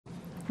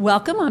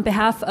Welcome. On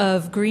behalf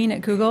of Green at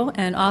Google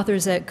and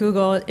authors at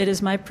Google, it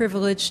is my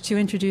privilege to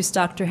introduce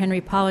Dr. Henry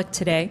Pollack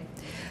today.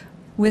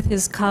 With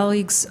his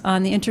colleagues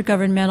on the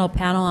Intergovernmental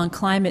Panel on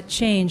Climate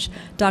Change,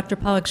 Dr.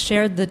 Pollack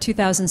shared the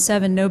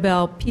 2007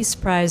 Nobel Peace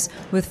Prize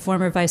with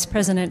former Vice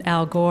President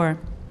Al Gore.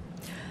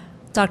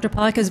 Dr.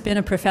 Pollack has been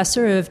a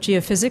professor of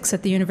geophysics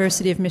at the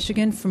University of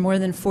Michigan for more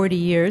than 40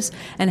 years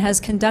and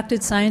has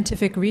conducted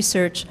scientific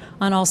research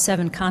on all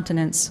 7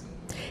 continents.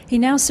 He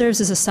now serves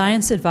as a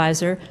science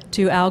advisor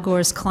to Al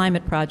Gore's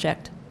climate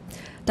project.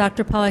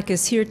 Dr. Pollack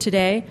is here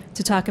today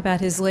to talk about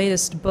his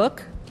latest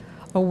book,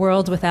 A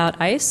World Without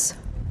Ice.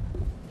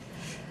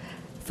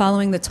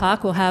 Following the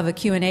talk, we'll have a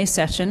Q&A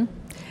session.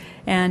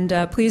 And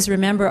please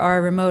remember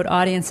our remote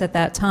audience at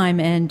that time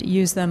and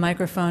use the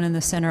microphone in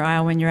the center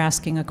aisle when you're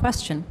asking a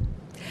question.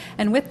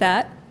 And with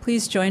that,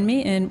 please join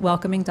me in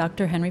welcoming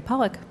Dr. Henry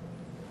Pollack.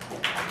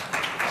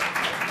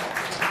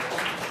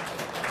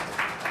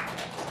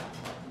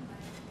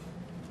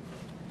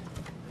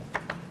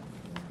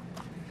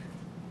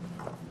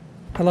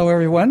 Hello,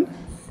 everyone.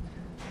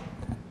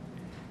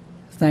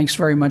 Thanks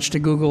very much to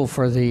Google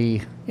for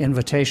the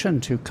invitation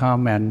to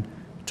come and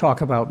talk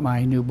about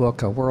my new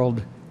book, A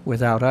World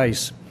Without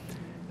Ice.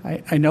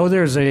 I know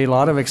there's a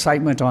lot of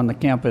excitement on the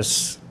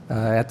campus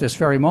at this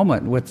very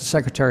moment with the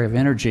Secretary of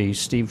Energy,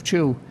 Steve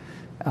Chu,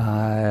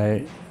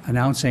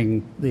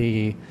 announcing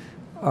the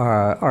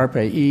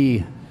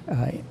ARPA-E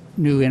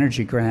new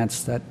energy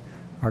grants that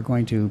are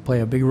going to play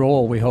a big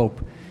role, we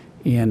hope,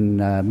 in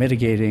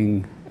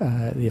mitigating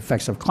the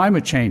effects of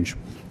climate change.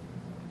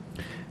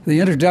 The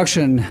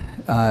introduction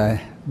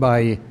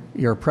by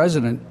your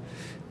president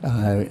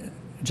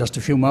just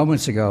a few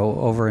moments ago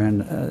over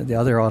in the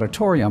other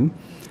auditorium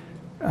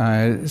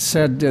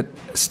said that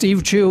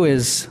Steve Chu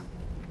is,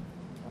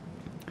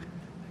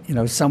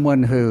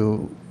 someone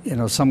who,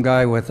 some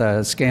guy with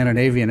a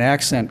Scandinavian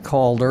accent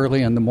called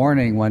early in the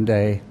morning one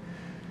day,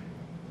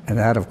 and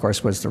that, of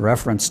course, was the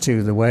reference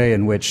to the way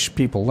in which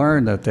people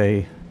learn that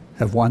they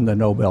have won the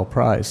Nobel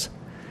Prize.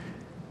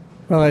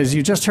 Well, as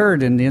you just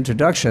heard in the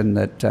introduction,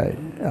 that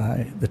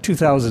the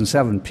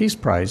 2007 Peace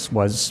Prize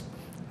was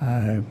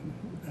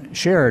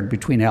shared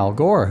between Al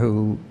Gore,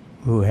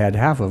 who had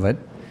half of it,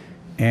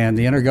 and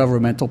the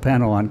Intergovernmental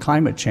Panel on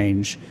Climate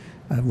Change,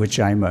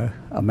 which I'm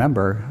a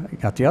member,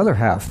 got the other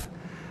half.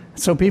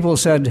 So people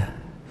said,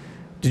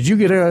 did you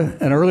get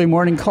an early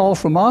morning call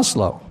from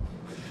Oslo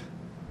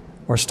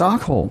or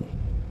Stockholm?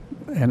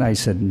 And I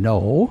said,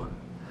 no,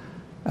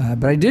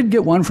 but I did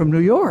get one from New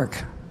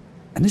York.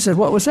 And they said,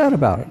 what was that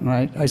about? And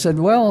I said,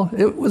 well,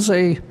 it was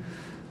a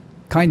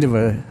kind of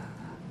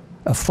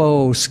a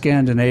faux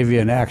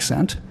Scandinavian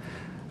accent.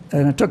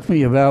 And it took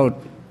me about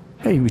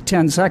maybe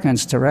 10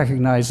 seconds to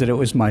recognize that it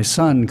was my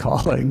son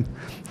calling.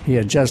 He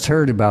had just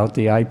heard about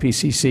the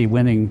IPCC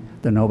winning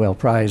the Nobel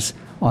Prize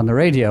on the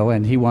radio,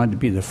 and he wanted to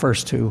be the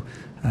first to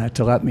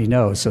let me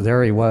know. So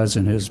there he was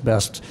in his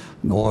best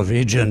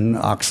Norwegian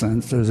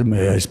accent.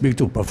 May I speak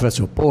to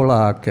Professor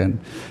Pollack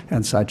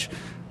and such.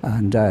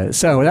 And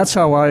so that's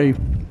how I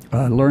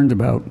learned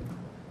about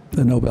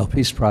the Nobel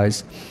Peace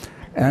Prize.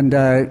 And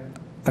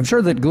I'm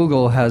sure that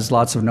Google has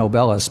lots of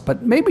Nobelists,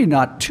 but maybe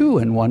not 2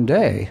 in one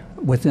day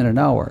within an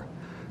hour.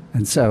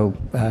 And so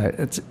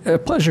it's a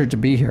pleasure to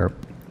be here.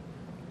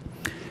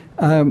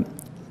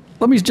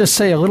 Let me just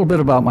say a little bit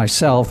about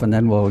myself, and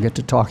then we'll get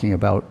to talking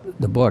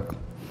about the book.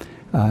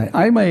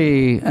 I'm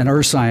an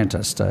earth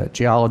scientist, a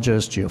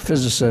geologist,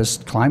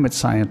 geophysicist, climate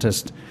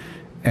scientist,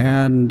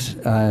 and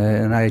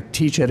I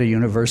teach at a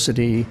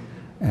university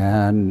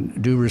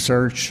and do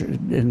research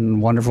in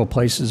wonderful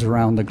places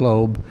around the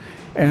globe.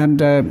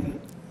 And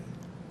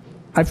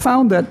I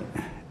found that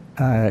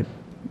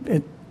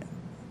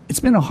it's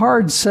been a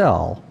hard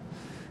sell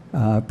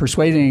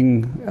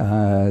persuading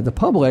the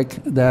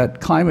public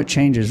that climate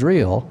change is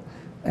real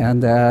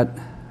and that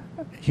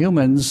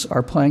humans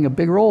are playing a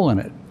big role in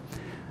it.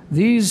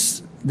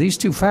 These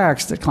 2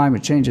 facts, that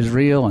climate change is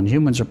real and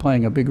humans are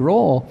playing a big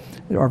role,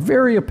 are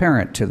very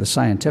apparent to the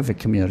scientific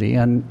community,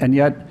 and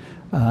yet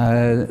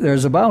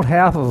there's about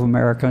half of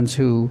Americans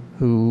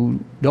who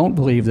don't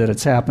believe that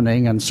it's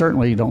happening and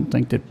certainly don't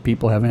think that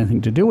people have anything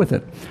to do with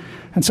it.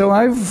 And so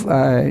I've,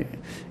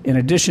 in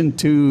addition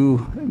to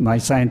my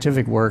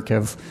scientific work,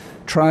 have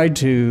tried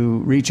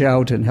to reach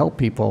out and help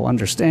people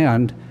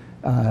understand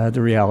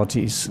the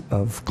realities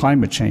of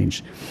climate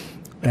change.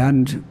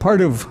 And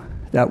part of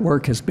that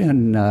work has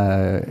been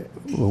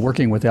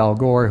working with Al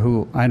Gore,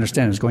 who I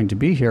understand is going to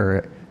be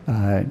here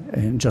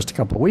in just a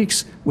couple of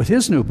weeks with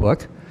his new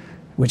book,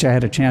 which I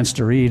had a chance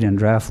to read in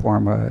draft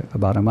form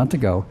about a month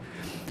ago.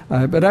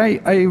 But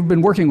I've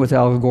been working with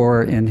Al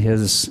Gore in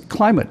his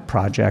climate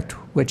project,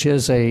 which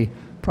is a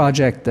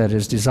project that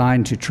is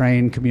designed to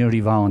train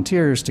community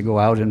volunteers to go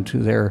out into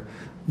their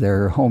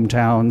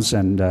hometowns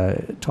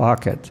and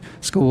talk at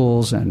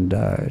schools and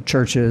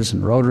churches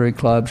and Rotary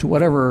clubs,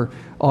 whatever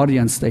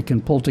audience they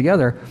can pull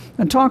together,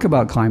 and talk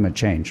about climate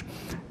change.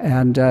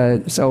 And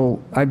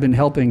so I've been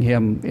helping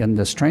him in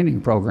this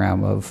training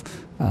program of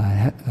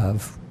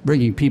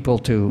bringing people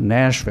to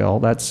Nashville,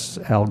 that's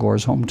Al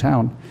Gore's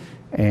hometown,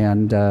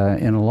 And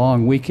in a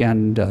long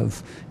weekend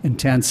of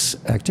intense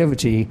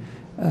activity,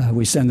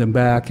 we send them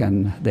back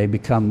and they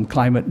become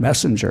climate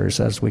messengers,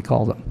 as we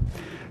call them.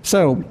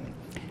 So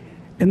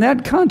in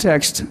that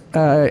context,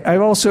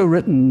 I've also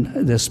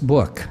written this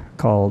book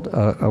called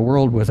A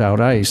World Without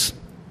Ice.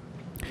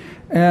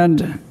 And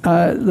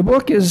the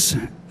book is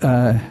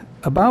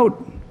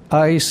about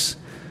ice,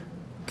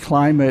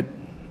 climate,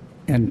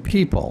 and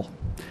people.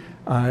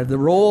 The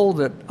role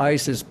that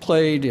ice has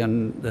played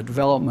in the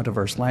development of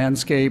Earth's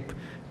landscape,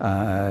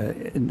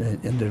 in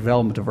the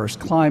development of Earth's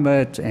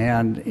climate,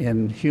 and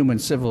in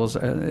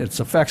its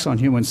effects on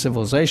human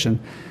civilization,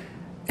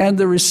 and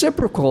the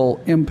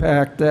reciprocal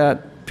impact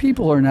that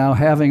people are now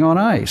having on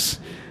ice.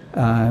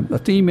 A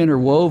theme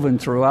interwoven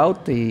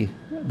throughout the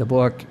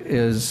book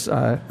is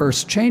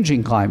Earth's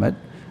changing climate,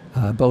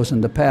 both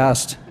in the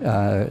past,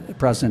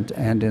 present,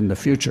 and in the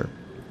future.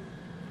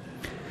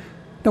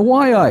 Now,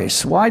 why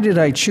ice? Why did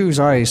I choose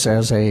ice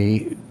as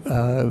a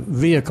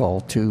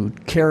vehicle to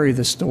carry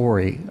the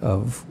story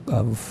of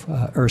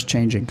Earth's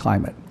changing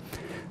climate?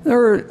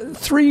 There are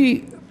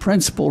three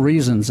principal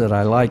reasons that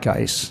I like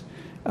ice.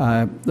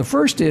 The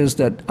first is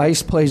that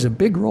ice plays a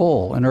big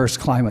role in Earth's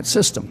climate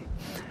system.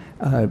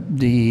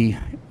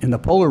 In the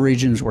polar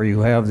regions where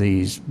you have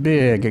these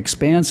big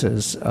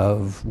expanses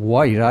of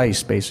white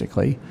ice,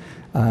 basically,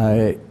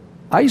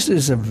 ice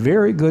is a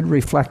very good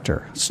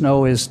reflector.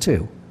 Snow is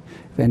too.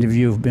 If any of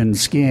you have been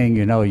skiing,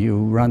 you know you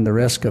run the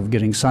risk of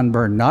getting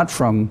sunburned not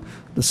from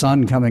the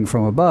sun coming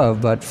from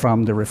above, but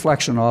from the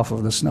reflection off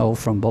of the snow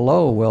from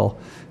below will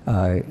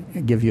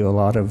give you a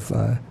lot of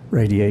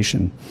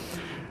radiation.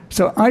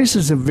 So ice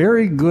is a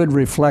very good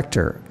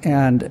reflector,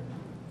 and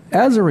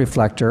as a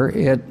reflector,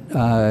 it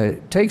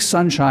takes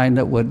sunshine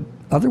that would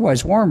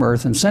otherwise warm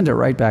Earth and send it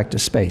right back to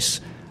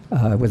space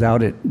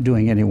without it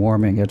doing any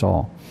warming at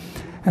all.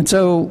 And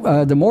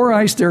so the more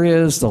ice there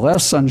is, the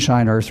less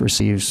sunshine Earth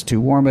receives to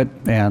warm it,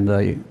 and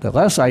the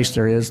less ice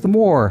there is, the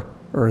more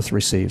Earth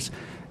receives.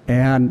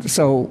 And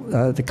so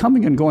the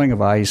coming and going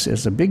of ice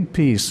is a big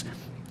piece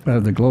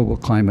of the global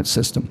climate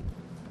system.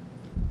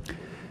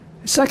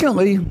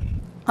 Secondly,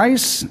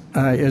 ice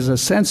is a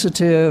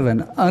sensitive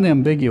and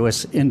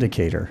unambiguous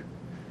indicator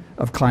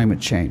of climate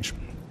change.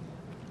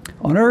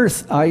 On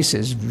Earth, ice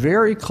is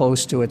very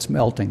close to its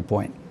melting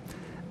point.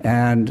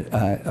 And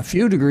a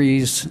few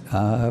degrees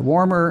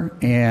warmer,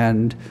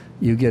 and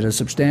you get a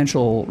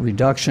substantial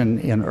reduction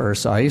in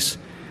Earth's ice.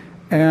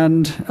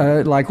 And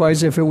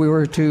likewise, if we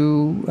were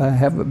to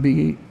have it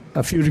be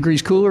a few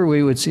degrees cooler,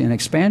 we would see an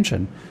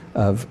expansion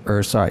of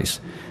Earth's ice.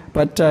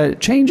 But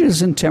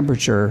changes in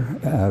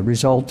temperature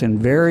result in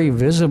very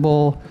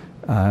visible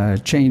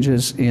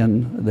changes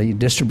in the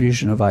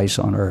distribution of ice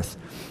on Earth.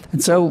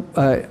 And so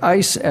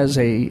ice as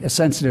a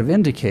sensitive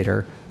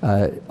indicator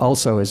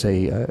also is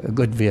a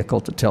good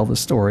vehicle to tell the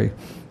story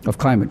of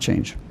climate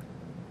change.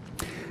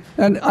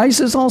 And ice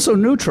is also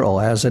neutral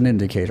as an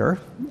indicator.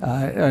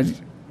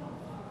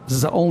 This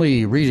is the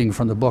only reading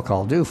from the book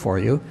I'll do for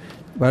you,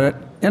 but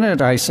in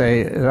it I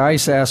say that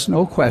ice asks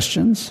no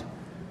questions,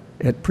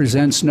 it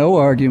presents no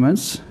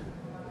arguments,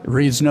 it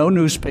reads no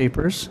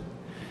newspapers,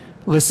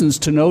 listens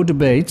to no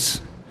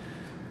debates,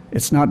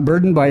 it's not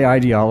burdened by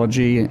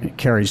ideology, it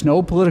carries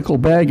no political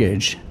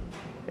baggage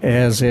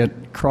as it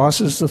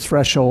crosses the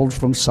threshold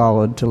from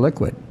solid to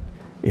liquid.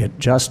 It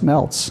just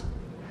melts.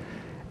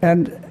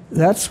 And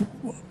that's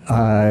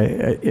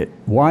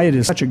why it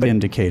is such a good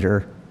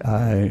indicator,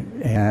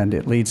 and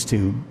it leads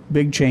to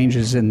big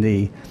changes in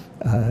the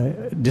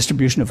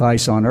distribution of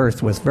ice on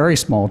Earth with very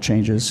small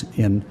changes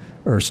in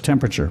Earth's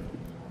temperature.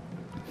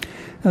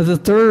 Now, the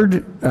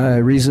third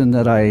reason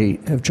that I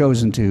have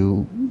chosen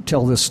to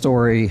tell this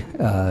story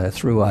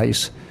through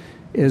ice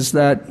is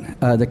that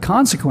the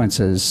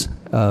consequences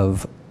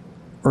of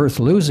Earth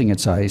losing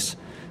its ice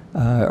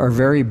are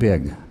very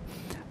big.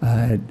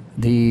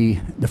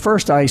 The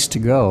first ice to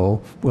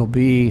go will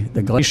be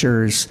the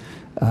glaciers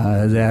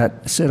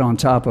that sit on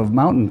top of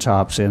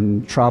mountaintops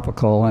in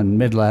tropical and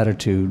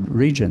mid-latitude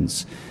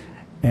regions.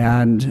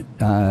 And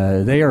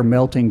they are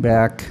melting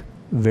back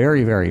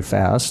very, very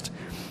fast.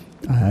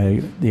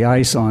 The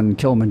ice on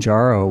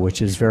Kilimanjaro,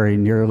 which is very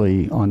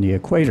nearly on the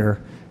equator,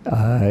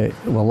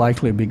 will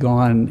likely be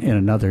gone in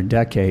another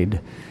decade.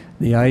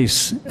 The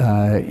ice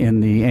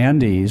in the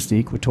Andes, the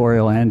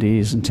equatorial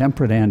Andes and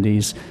temperate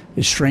Andes,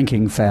 is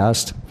shrinking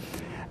fast.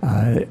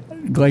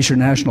 Glacier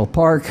National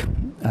Park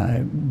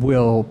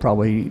will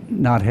probably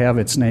not have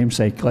its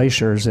namesake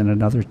glaciers in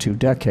another 2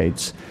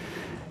 decades.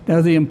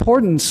 Now, the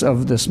importance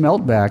of this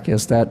meltback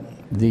is that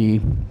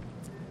the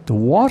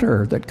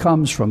water that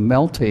comes from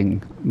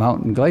melting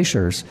mountain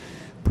glaciers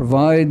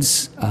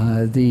provides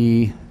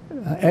the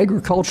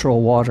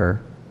agricultural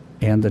water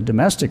and the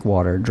domestic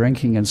water,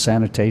 drinking and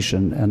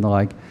sanitation and the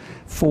like,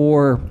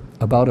 for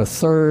about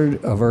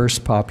 1/3 of Earth's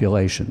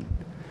population.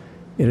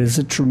 It is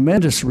a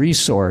tremendous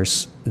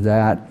resource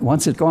that,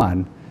 once it's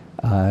gone,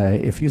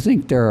 if you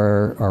think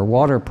there are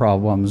water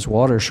problems,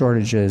 water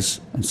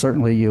shortages, and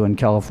certainly you in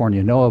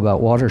California know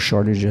about water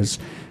shortages,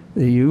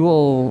 you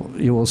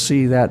will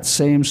see that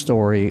same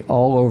story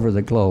all over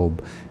the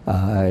globe.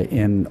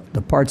 In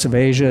the parts of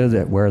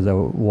Asia where the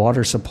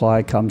water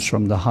supply comes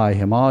from the high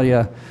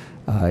Himalaya,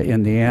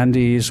 in the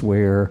Andes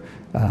where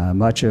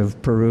much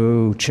of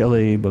Peru,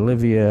 Chile,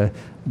 Bolivia,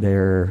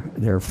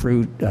 their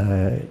fruit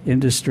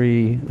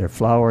industry, their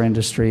flower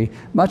industry,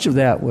 much of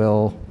that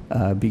will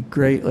be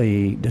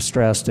greatly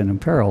distressed and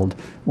imperiled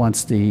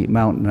once the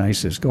mountain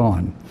ice is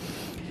gone.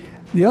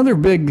 The other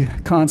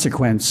big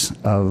consequence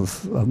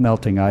of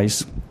melting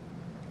ice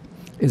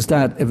is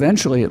that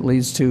eventually it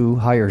leads to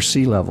higher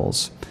sea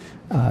levels.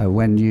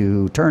 When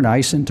you turn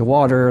ice into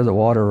water, the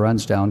water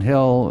runs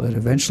downhill. It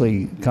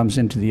eventually comes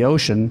into the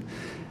ocean,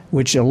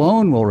 which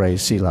alone will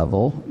raise sea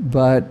level.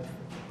 But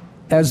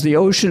as the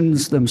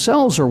oceans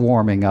themselves are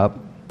warming up,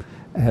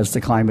 as the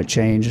climate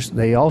change,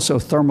 they also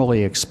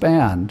thermally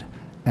expand.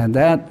 And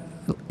that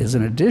is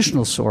an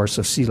additional source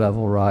of sea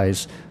level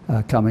rise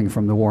coming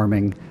from the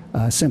warming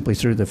simply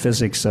through the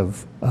physics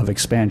of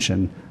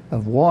expansion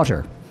of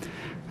water.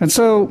 And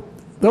so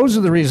those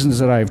are the reasons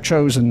that I've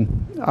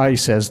chosen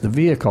ice as the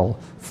vehicle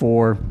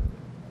for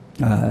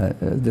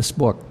this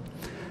book.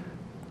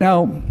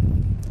 Now,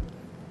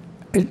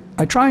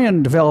 I try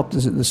and develop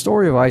the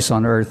story of ice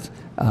on Earth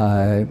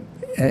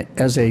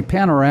as a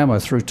panorama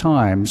through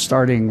time,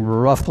 starting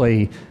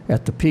roughly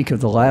at the peak of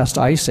the last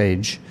ice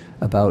age,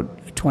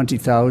 about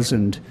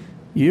 20,000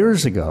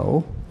 years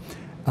ago.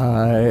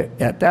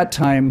 At that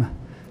time,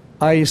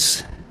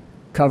 ice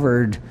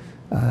covered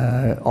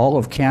all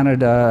of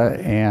Canada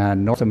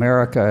and North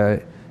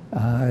America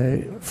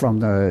from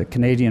the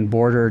Canadian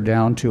border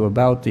down to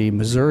about the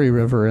Missouri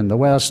River in the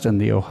west and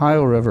the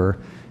Ohio River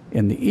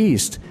in the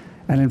east.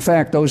 And in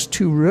fact, those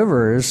two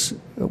rivers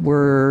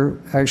were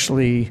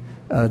actually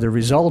the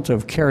result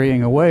of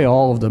carrying away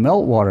all of the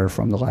meltwater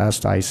from the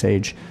last ice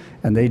age,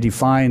 and they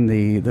define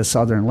the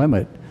southern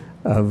limit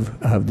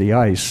of the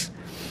ice.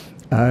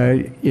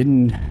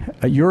 In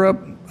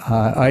Europe,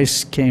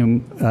 ice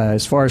came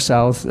as far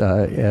south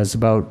as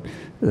about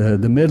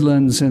the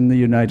Midlands in the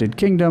United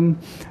Kingdom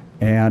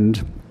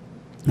and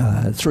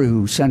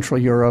through Central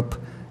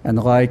Europe and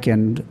the like,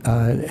 and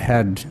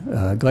had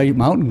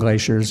mountain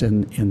glaciers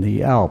in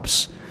the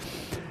Alps.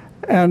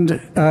 And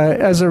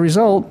as a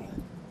result,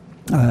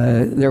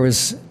 there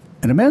was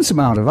an immense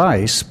amount of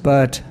ice,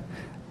 but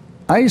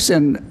ice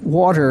and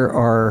water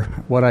are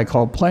what I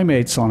call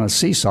playmates on a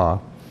seesaw.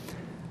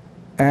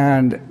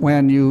 And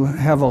when you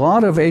have a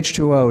lot of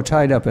H2O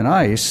tied up in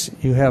ice,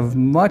 you have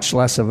much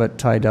less of it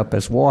tied up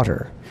as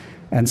water.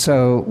 And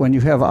so when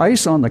you have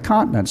ice on the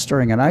continents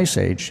during an ice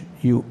age,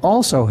 you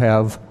also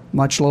have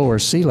much lower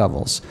sea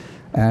levels.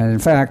 And in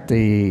fact,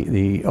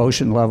 the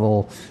ocean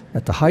level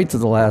at the height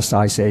of the last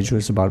ice age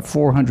was about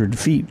 400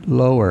 feet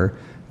lower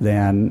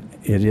than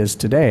it is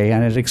today,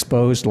 and it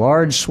exposed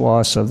large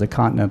swaths of the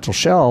continental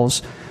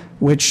shelves,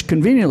 which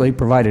conveniently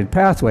provided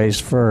pathways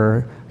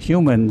for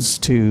humans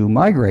to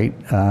migrate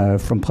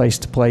from place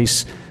to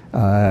place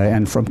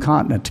and from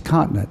continent to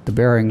continent. The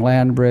Bering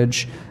Land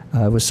Bridge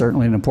was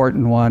certainly an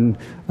important one.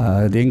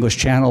 The English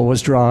Channel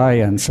was dry,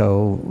 and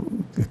so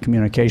the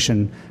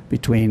communication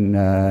between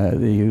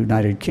the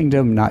United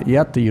Kingdom, not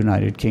yet the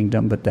United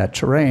Kingdom, but that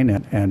terrain,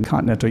 and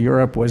continental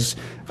Europe was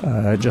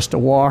just a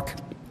walk.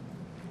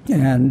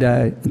 And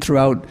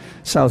throughout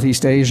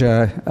Southeast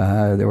Asia,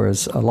 there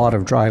was a lot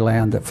of dry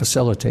land that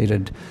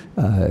facilitated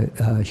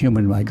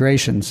human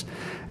migrations.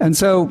 And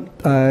so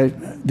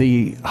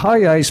the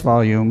high ice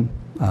volume,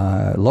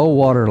 low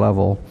water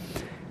level,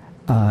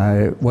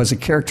 was a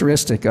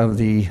characteristic of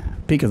the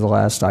peak of the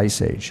last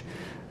ice age.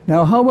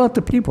 Now, how about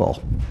the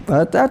people?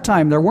 At that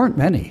time, there weren't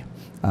many.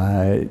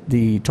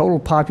 The total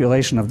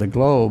population of the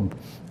globe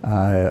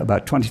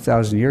about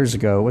 20,000 years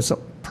ago was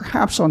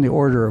perhaps on the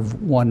order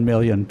of 1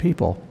 million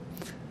people.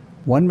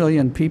 1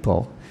 million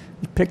people.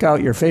 Pick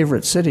out your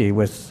favorite city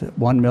with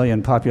 1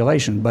 million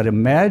population, but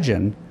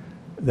imagine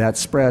that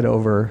spread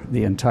over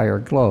the entire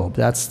globe.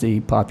 That's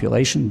the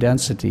population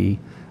density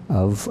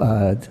of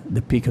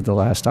the peak of the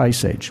last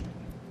ice age.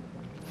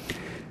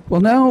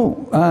 Well,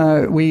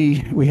 now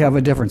we have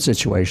a different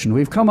situation.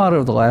 We've come out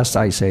of the last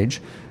ice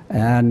age,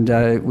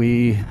 and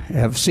we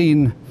have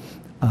seen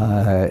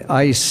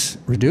ice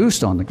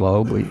reduced on the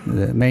globe.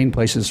 The main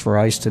places for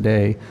ice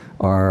today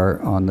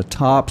are on the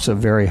tops of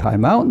very high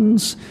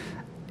mountains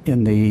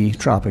in the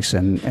tropics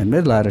and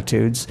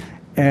mid-latitudes,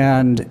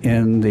 and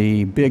in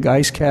the big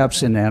ice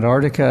caps in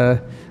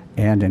Antarctica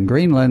and in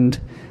Greenland,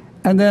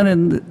 and then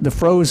in the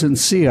frozen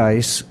sea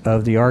ice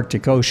of the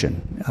Arctic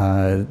Ocean.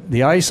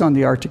 The ice on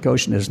the Arctic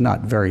Ocean is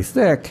not very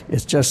thick.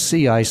 It's just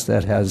sea ice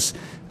that has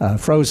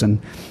frozen.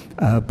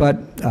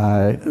 But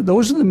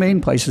those are the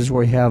main places where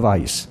we have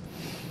ice.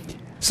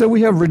 So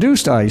we have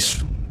reduced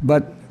ice,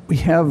 but we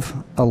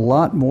have a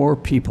lot more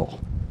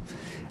people.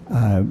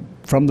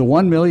 From the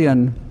 1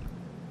 million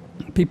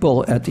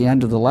people at the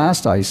end of the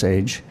last ice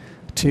age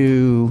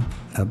to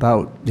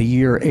about the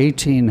year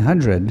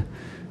 1800,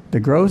 the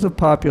growth of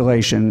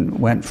population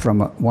went from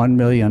 1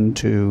 million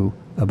to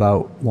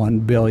about 1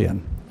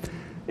 billion.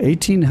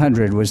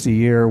 1800 was the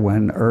year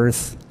when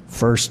Earth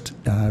first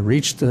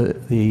reached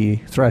the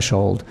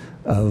threshold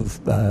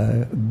of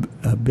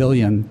a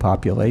billion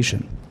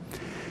population.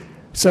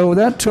 So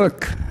that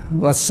took,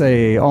 let's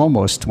say,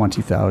 almost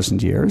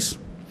 20,000 years.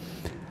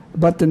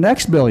 But the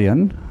next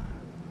billion,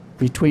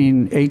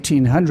 between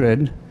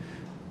 1800,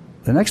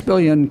 the next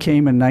billion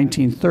came in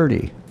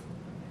 1930,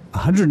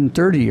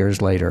 130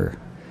 years later.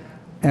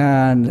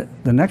 And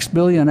the next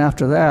billion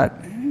after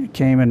that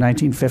came in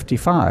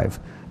 1955.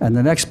 And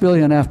the next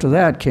billion after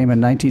that came in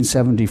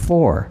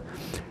 1974,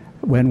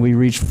 when we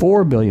reached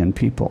 4 billion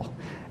people.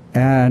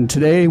 And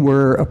today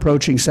we're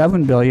approaching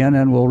 7 billion,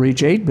 and we'll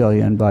reach 8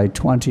 billion by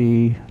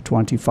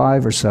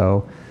 2025 or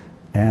so,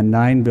 and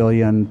 9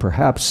 billion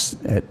perhaps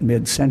at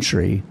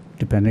mid-century,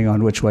 depending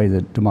on which way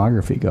the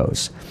demography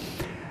goes.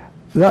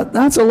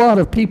 That's a lot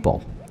of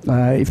people.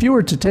 If you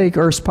were to take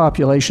Earth's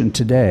population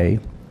today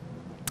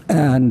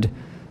and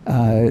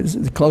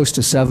close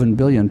to 7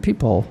 billion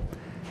people,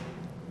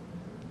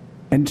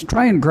 and to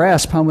try and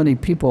grasp how many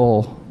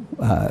people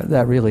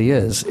that really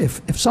is,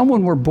 if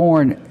someone were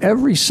born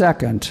every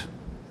second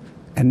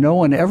and no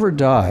one ever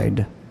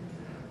died,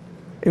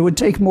 it would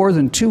take more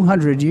than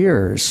 200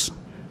 years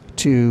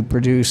to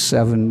produce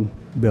 7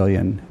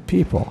 billion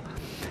people.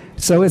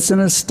 So it's an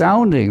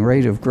astounding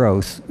rate of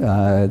growth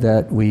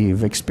that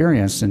we've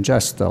experienced in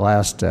just the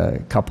last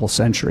couple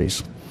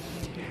centuries.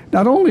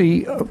 Not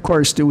only, of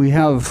course, do we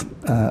have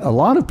a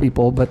lot of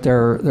people, but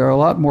they're a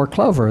lot more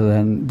clever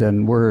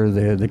than were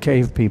the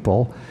cave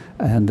people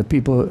and the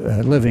people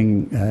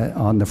living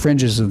on the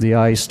fringes of the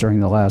ice during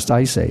the last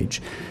ice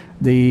age.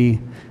 The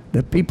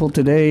people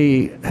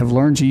today have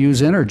learned to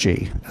use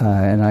energy,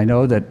 and I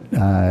know that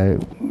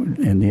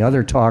in the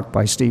other talk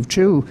by Steve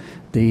Chu,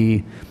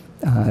 the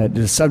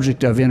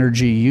subject of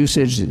energy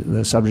usage,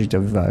 the subject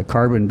of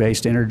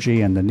carbon-based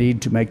energy, and the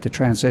need to make the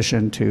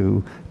transition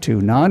to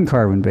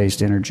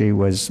non-carbon-based energy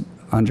was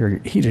under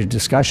heated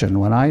discussion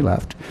when I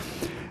left.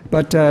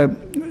 But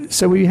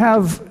so we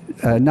have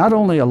not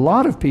only a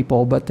lot of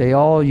people, but they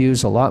all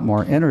use a lot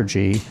more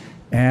energy,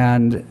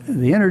 and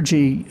the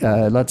energy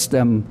lets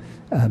them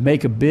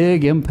make a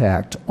big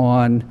impact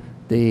on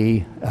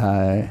the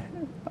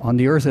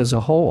Earth as a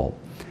whole.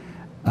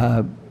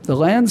 The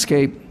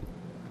landscape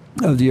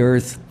of the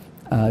Earth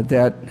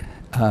that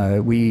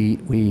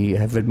we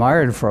have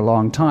admired for a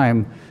long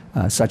time,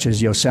 such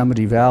as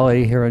Yosemite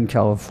Valley here in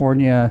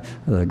California,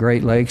 the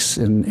Great Lakes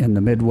in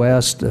the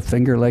Midwest, the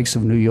Finger Lakes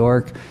of New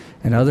York,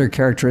 and other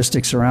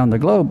characteristics around the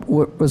globe,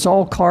 was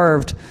all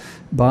carved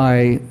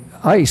by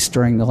ice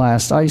during the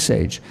last ice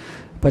age.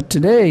 But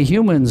today,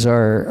 humans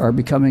are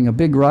becoming a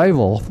big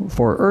rival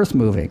for Earth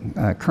moving.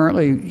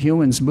 Currently,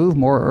 humans move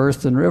more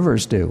Earth than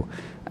rivers do.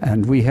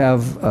 And we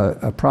have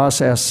a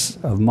process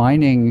of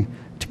mining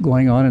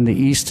going on in the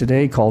East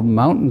today called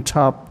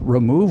mountaintop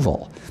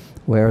removal,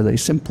 where they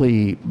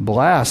simply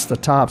blast the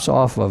tops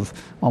off of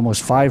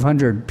almost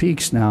 500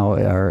 peaks now,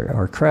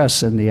 or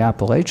crests in the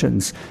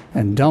Appalachians,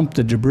 and dump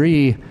the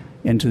debris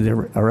into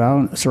the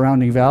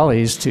surrounding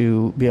valleys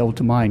to be able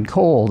to mine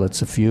coal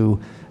that's a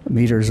few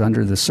meters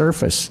under the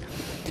surface.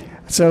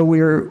 So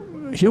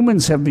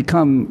humans have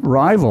become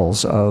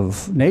rivals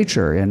of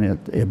nature in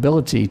the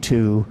ability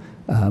to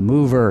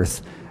move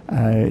Earth.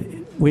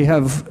 We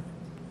have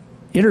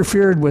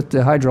interfered with the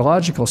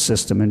hydrological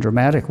system in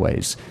dramatic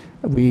ways.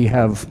 We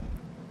have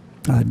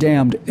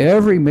dammed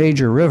every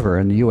major river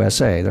in the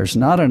USA. There's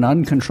not an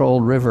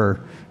uncontrolled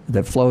river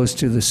that flows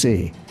to the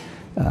sea,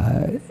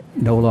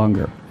 no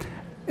longer.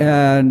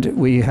 And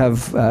we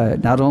have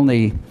not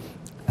only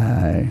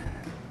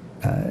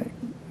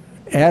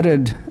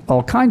added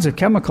all kinds of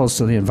chemicals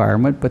to the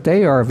environment, but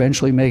they are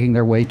eventually making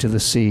their way to the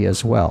sea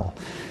as well.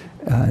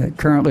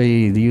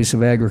 Currently, the use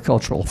of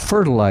agricultural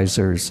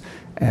fertilizers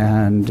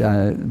and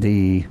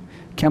the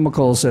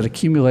chemicals that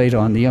accumulate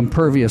on the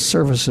impervious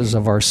surfaces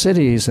of our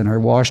cities and are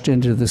washed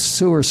into the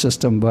sewer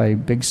system by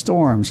big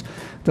storms,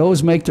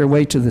 those make their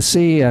way to the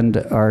sea and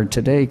are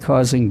today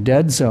causing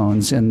dead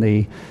zones in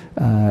the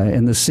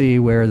sea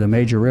where the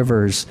major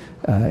rivers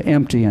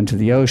empty into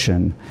the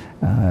ocean.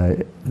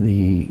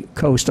 The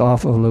coast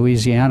off of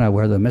Louisiana,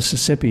 where the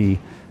Mississippi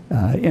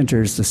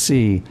enters the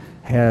sea,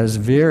 has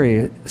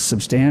very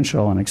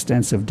substantial and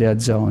extensive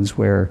dead zones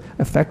where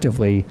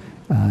effectively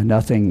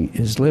nothing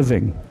is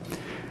living.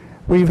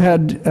 We've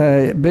had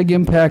a big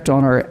impact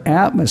on our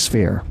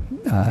atmosphere.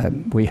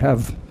 We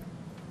have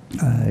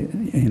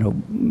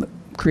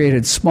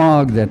created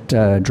smog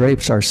that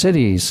drapes our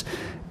cities,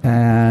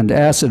 and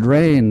acid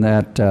rain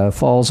that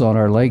falls on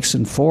our lakes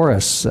and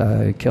forests,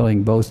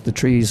 killing both the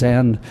trees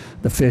and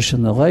the fish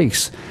in the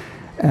lakes.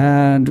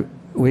 And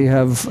we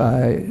have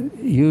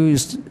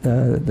used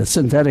the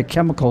synthetic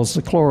chemicals,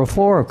 the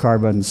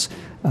chlorofluorocarbons,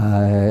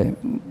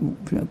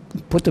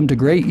 put them to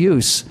great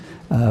use,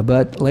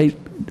 but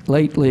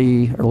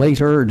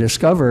later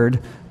discovered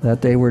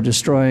that they were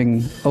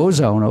destroying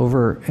ozone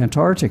over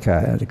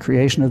Antarctica. The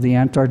creation of the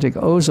Antarctic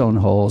ozone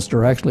hole is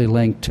directly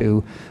linked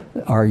to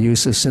our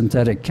use of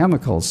synthetic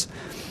chemicals.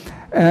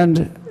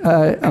 And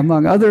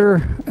among other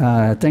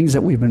things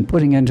that we've been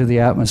putting into the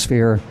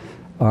atmosphere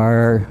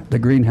are the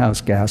greenhouse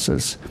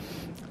gases.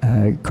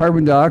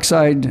 Carbon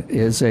dioxide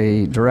is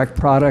a direct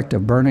product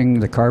of burning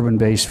the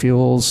carbon-based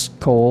fuels,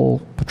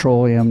 coal,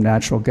 petroleum,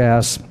 natural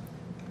gas.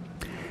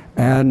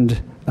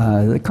 And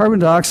the carbon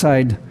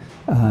dioxide,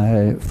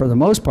 for the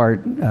most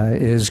part,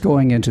 is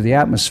going into the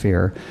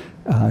atmosphere.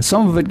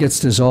 Some of it gets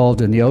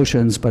dissolved in the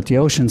oceans, but the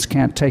oceans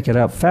can't take it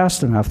up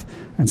fast enough,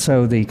 and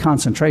so the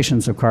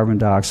concentrations of carbon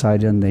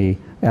dioxide in the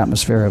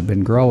atmosphere have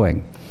been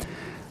growing.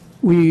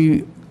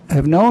 We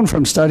have known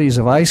from studies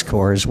of ice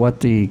cores what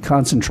the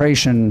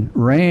concentration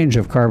range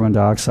of carbon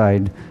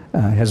dioxide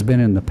has been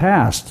in the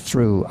past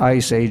through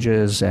ice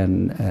ages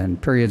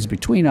and periods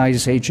between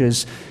ice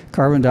ages.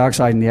 Carbon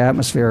dioxide in the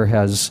atmosphere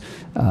has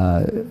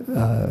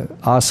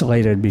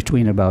oscillated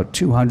between about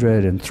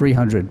 200 and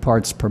 300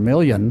 parts per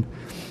million.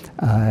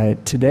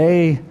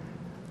 Today,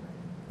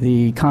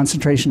 the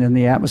concentration in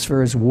the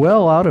atmosphere is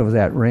well out of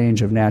that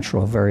range of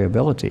natural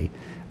variability.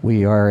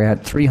 We are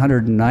at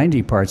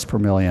 390 parts per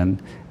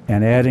million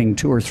and adding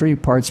 2 or 3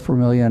 parts per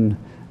million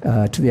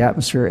to the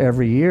atmosphere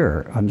every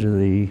year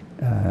under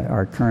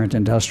our current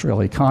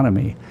industrial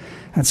economy.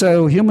 And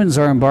so humans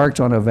are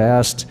embarked on a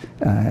vast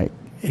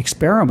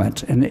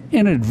experiment, an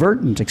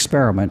inadvertent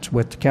experiment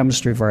with the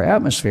chemistry of our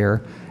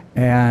atmosphere.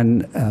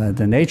 And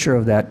the nature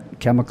of that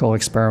chemical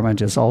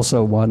experiment is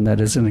also one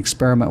that is an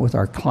experiment with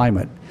our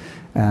climate.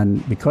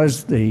 And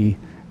because the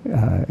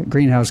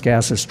greenhouse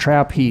gases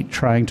trap heat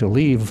trying to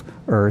leave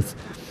Earth,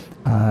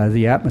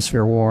 the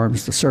atmosphere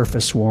warms, the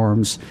surface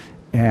warms,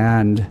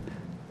 and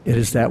it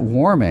is that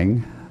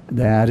warming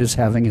that is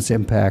having its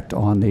impact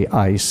on the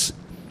ice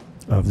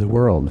of the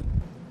world.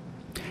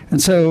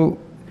 And so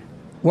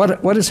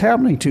what is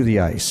happening to the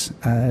ice?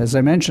 As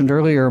I mentioned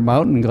earlier,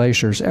 mountain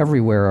glaciers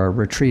everywhere are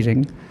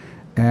retreating,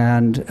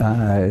 and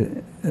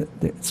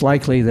it's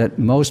likely that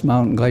most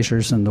mountain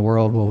glaciers in the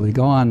world will be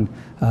gone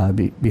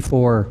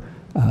before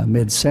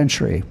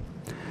mid-century.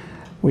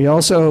 We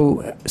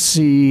also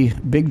see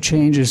big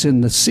changes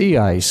in the sea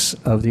ice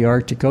of the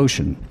Arctic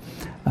Ocean.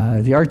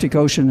 The Arctic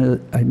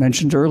Ocean, I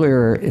mentioned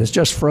earlier, is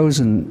just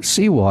frozen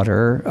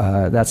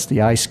seawater. That's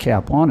the ice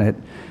cap on it.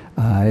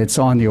 It's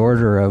on the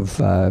order of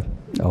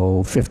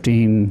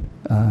 15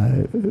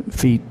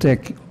 feet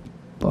thick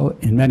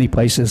in many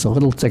places, a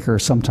little thicker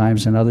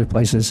sometimes in other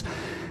places.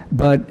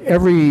 But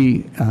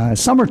every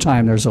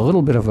summertime, there's a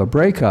little bit of a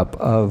breakup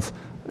of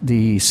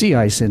the sea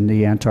ice in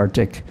the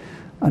Antarctic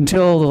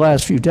until the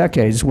last few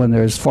decades when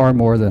there's far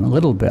more than a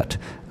little bit.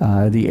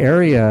 The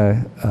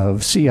area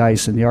of sea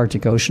ice in the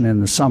Arctic Ocean in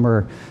the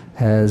summer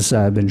has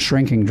been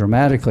shrinking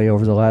dramatically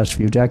over the last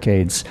few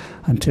decades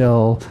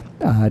until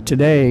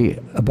today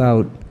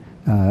about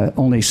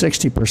only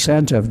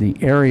 60% of the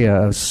area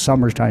of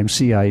summertime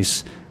sea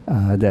ice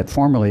that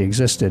formerly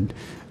existed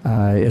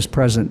is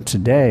present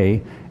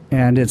today,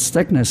 and its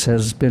thickness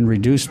has been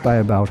reduced by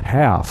about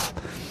half.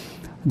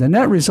 The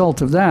net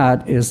result of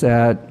that is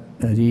that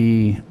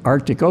the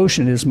Arctic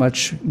Ocean is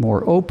much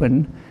more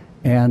open,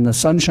 and the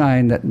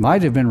sunshine that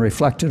might have been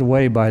reflected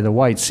away by the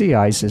white sea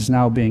ice is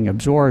now being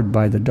absorbed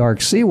by the dark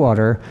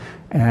seawater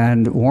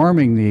and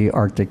warming the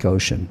Arctic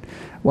Ocean.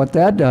 What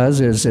that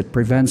does is it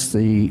prevents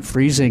the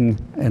freezing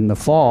in the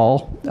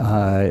fall.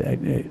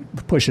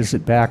 It pushes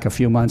it back a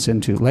few months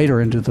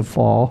later into the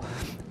fall,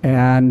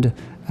 and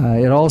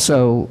it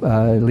also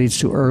leads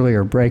to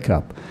earlier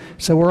breakup.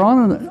 So we're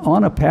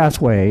on a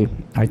pathway,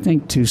 I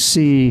think, to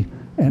see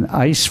an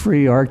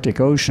ice-free Arctic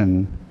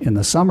Ocean in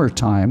the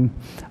summertime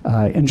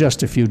in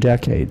just a few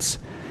decades.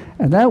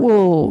 And that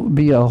will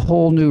be a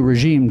whole new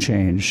regime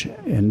change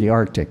in the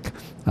Arctic.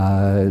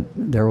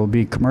 There will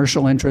be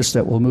commercial interests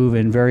that will move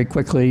in very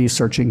quickly,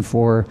 searching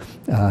for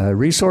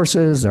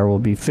resources. There will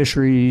be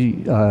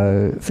fishery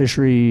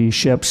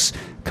ships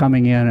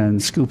coming in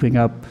and scooping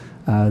up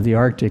the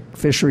Arctic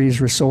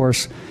fisheries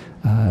resource.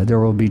 There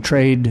will be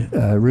trade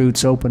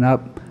routes open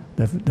up.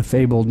 The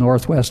fabled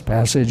Northwest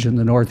Passage and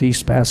the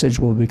Northeast Passage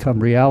will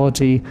become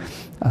reality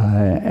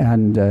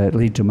and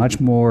lead to much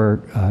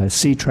more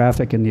sea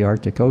traffic in the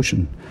Arctic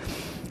Ocean.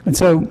 And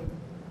so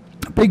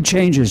big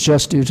changes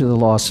just due to the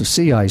loss of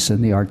sea ice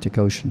in the Arctic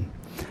Ocean.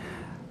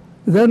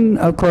 Then,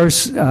 of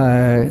course,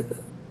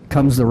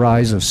 comes the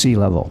rise of sea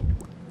level.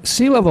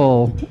 Sea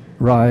level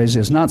rise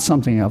is not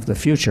something of the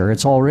future.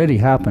 It's already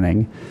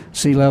happening.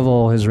 Sea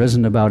level has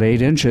risen about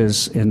 8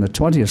 inches in the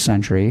 20th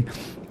century,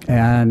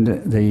 and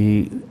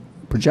the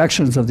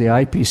projections of the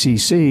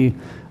IPCC,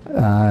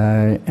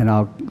 and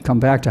I'll come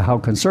back to how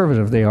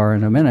conservative they are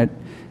in a minute,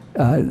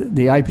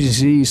 the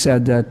IPCC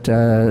said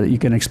that you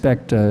can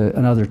expect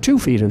another 2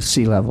 feet of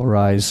sea level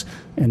rise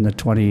in the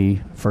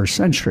 21st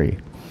century.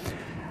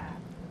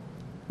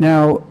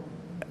 Now,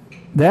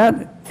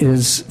 that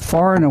is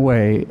far and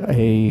away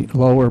a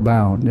lower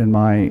bound in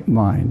my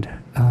mind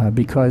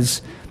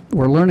because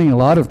we're learning a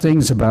lot of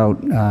things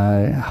about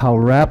how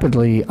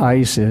rapidly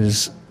ice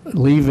is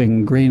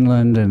leaving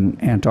Greenland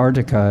and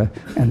Antarctica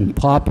and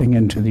popping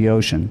into the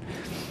ocean.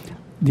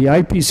 the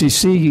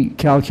IPCC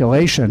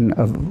calculation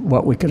of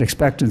what we could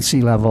expect in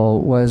sea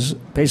level was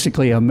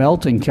basically a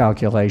melting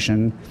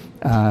calculation,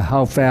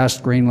 how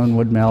fast Greenland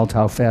would melt,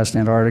 how fast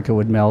Antarctica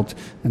would melt,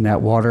 and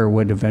that water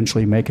would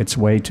eventually make its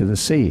way to the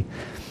sea.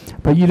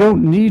 But you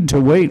don't need to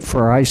wait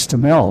for ice to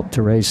melt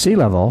to raise sea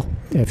level.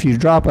 If you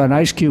drop an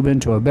ice cube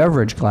into a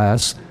beverage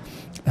glass,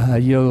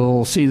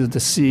 you'll see that the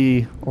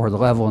sea, or the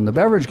level in the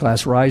beverage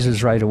glass,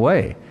 rises right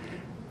away.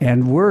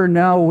 And we're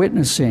now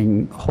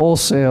witnessing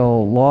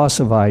wholesale loss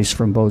of ice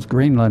from both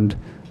Greenland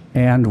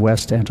and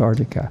West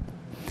Antarctica.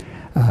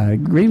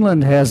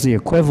 Greenland has the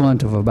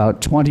equivalent of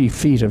about 20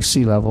 feet of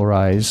sea level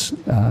rise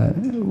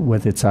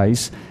with its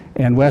ice,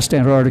 and West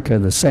Antarctica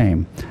the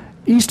same.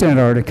 East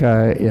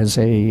Antarctica is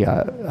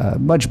a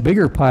much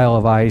bigger pile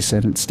of ice,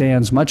 and it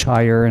stands much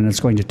higher, and it's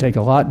going to take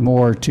a lot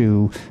more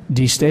to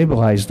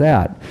destabilize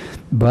that.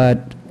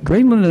 But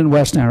Greenland and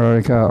West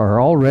Antarctica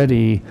are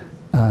already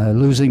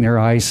losing their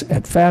ice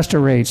at faster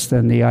rates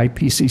than the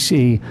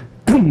IPCC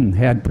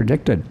had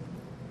predicted.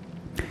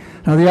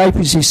 Now, the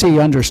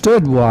IPCC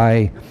understood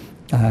why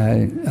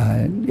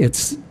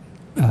its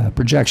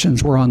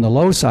projections were on the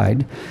low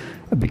side,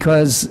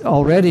 because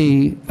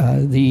already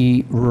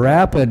the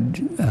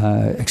rapid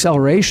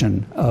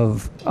acceleration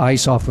of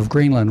ice off of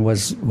Greenland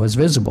was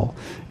visible,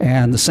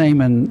 and the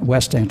same in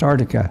West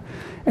Antarctica.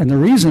 And the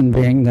reason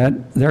being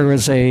that there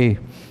was a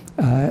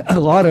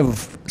lot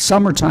of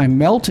summertime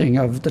melting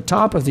of the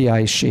top of the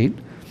ice sheet,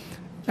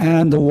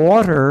 and the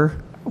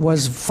water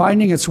was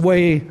finding its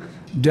way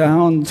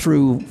down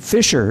through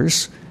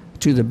fissures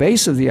to the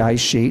base of the ice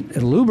sheet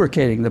and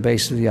lubricating the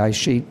base of the ice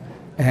sheet,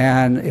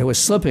 and it was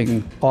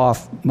slipping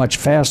off much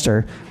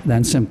faster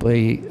than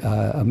simply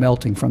a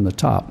melting from the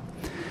top.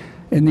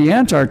 In the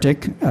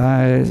Antarctic,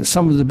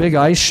 some of the big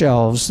ice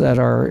shelves that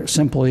are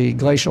simply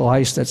glacial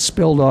ice that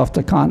spilled off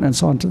the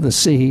continents onto the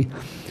sea,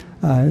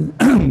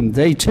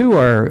 they too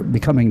are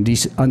becoming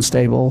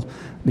unstable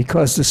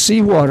because the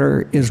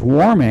seawater is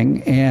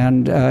warming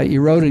and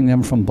eroding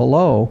them from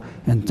below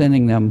and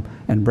thinning them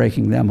and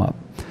breaking them up.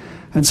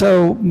 And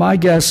so my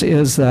guess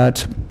is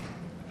that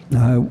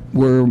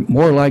we're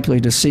more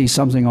likely to see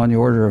something on the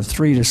order of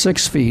 3 to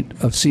 6 feet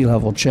of sea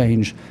level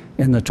change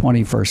in the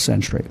 21st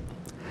century.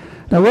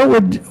 Now,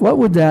 what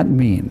would that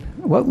mean?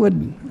 What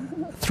would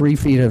 3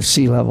 feet of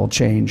sea level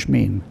change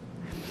mean?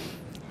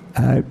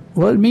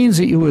 Well, it means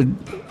that you would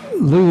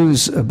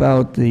lose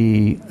about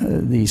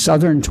the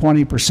southern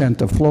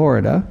 20% of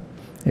Florida.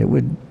 It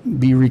would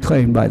be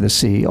reclaimed by the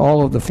sea.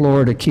 All of the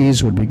Florida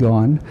Keys would be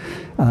gone.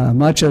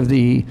 Much of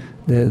the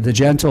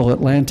gentle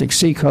Atlantic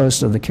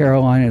seacoast of the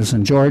Carolinas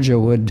and Georgia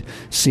would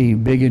see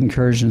big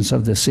incursions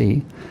of the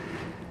sea.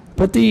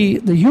 But the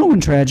human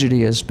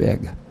tragedy is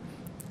big.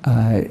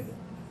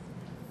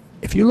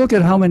 If you look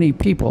at how many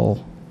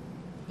people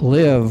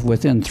live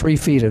within 3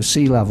 feet of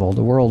sea level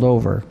the world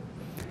over,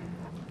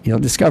 you'll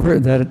discover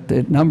that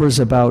it numbers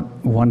about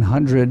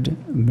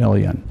 100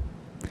 million.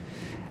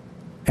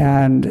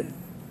 And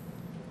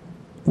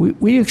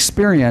we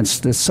experience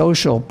the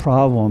social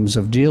problems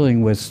of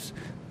dealing with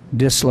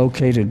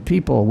dislocated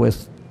people,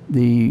 with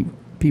the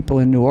people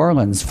in New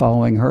Orleans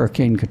following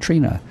Hurricane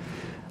Katrina.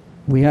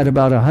 We had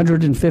about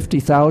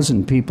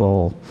 150,000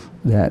 people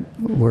that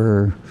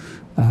were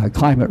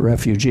climate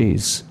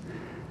refugees.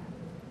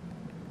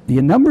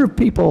 The number of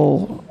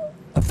people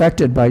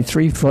affected by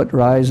 3-foot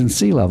rise in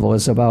sea level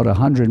is about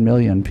 100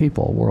 million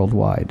people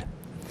worldwide.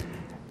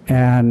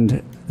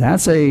 And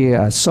that's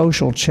a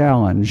social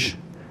challenge,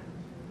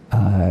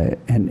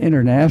 an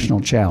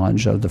international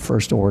challenge of the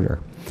first order.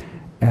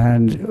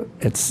 And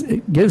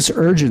it gives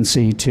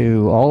urgency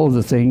to all of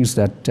the things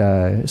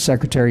that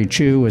Secretary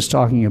Chu was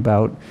talking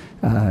about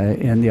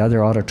in the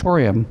other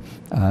auditorium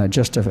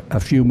just a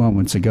few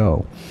moments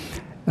ago.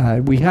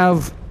 We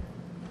have,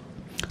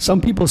 some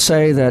people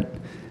say that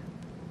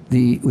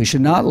we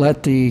should not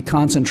let the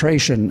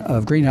concentration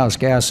of greenhouse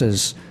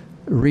gases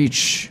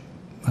reach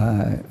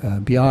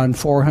beyond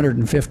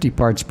 450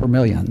 parts per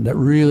million, that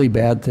really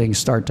bad things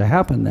start to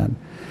happen then.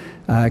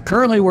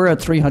 Currently we're at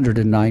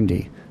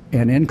 390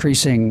 and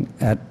increasing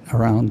at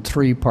around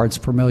 3 parts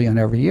per million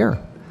every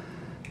year.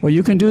 Well,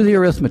 you can do the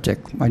arithmetic.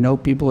 I know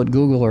people at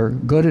Google are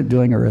good at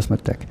doing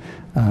arithmetic.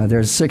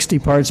 There's 60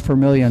 parts per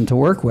million to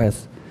work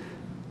with,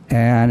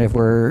 and if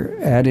we're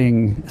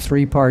adding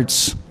 3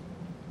 parts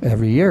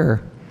every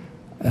year,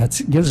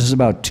 that gives us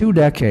about 2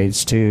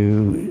 decades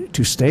to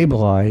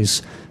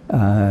stabilize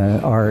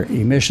our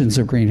emissions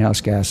of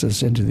greenhouse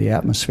gases into the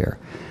atmosphere.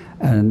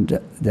 And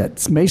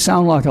that may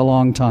sound like a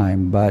long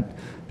time, but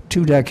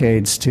 2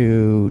 decades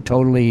to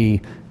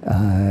totally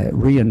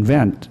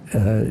reinvent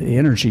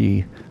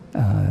energy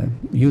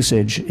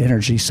usage,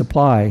 energy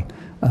supply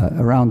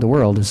around the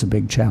world is a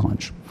big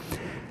challenge.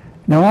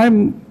 Now,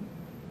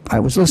 I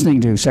was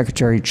listening to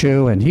Secretary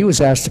Chu, and he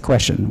was asked the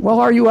question, well,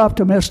 are you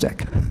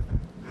optimistic?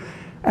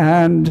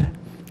 And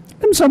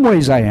in some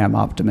ways I am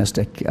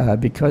optimistic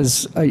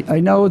because I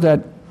know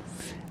that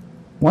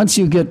once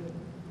you get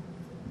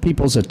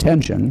people's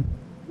attention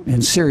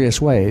in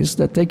serious ways,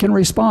 that they can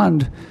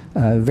respond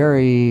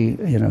very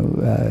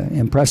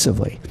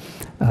impressively.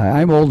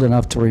 I'm old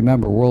enough to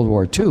remember World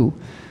War II,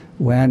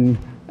 when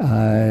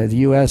the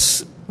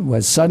U.S.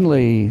 was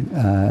suddenly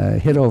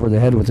hit over the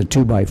head with a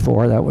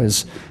 2x4. That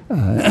was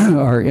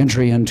our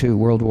entry into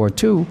World War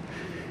II.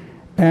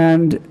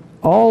 And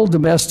all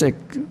domestic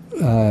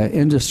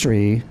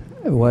industry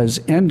was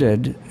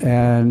ended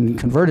and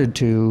converted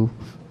to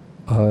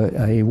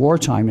a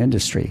wartime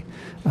industry.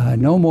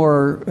 No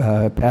more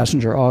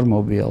passenger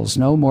automobiles,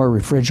 no more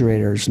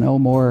refrigerators, no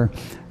more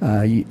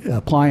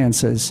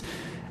appliances.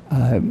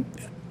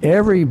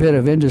 Every bit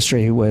of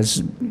industry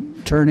was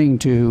turning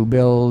to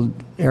build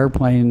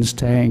airplanes,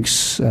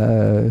 tanks,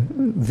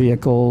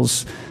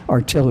 vehicles,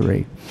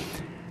 artillery.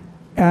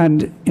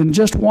 And in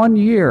just 1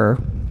 year,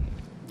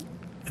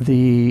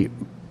 the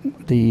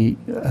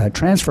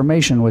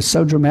transformation was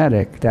so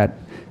dramatic that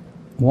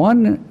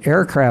one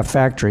aircraft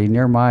factory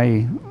near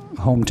my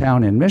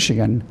hometown in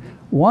Michigan,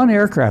 one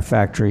aircraft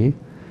factory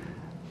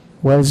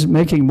was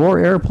making more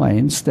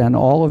airplanes than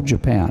all of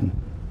Japan.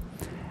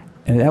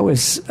 And that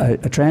was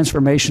a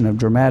transformation of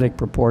dramatic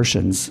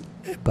proportions,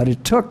 but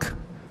it took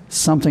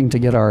something to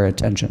get our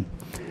attention.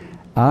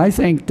 I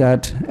think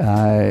that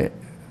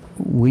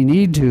we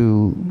need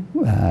to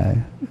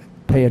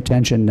pay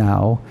attention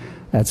now.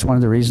 That's one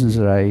of the reasons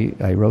that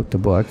I wrote the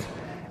book.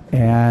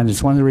 And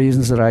it's one of the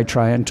reasons that I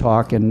try and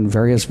talk in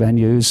various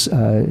venues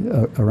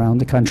around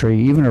the country,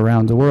 even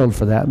around the world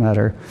for that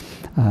matter,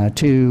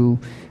 to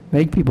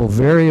make people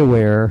very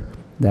aware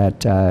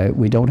that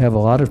we don't have a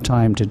lot of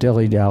time to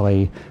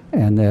dilly-dally,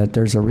 and that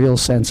there's a real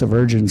sense of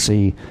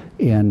urgency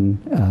in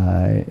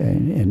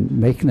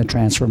making the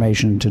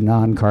transformation to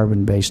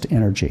non-carbon-based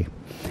energy.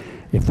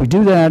 If we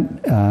do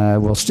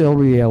that, we'll still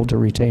be able to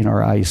retain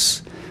our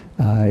ice.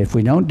 If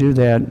we don't do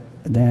that,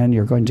 then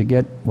you're going to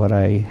get what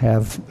I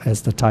have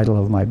as the title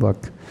of my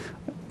book,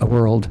 A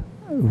World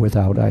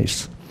Without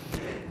Ice.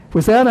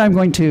 With that, I'm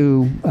going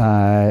to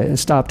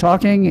stop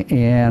talking,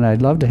 and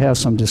I'd love to have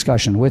some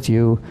discussion with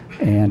you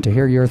and to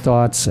hear your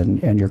thoughts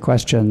and your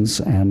questions,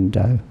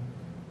 and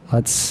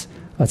let's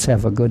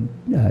have a good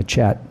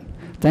chat.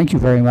 Thank you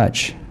very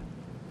much.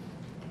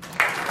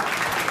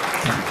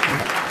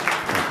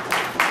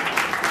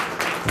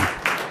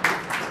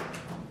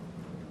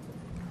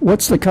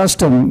 What's the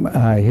custom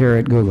here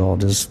at Google?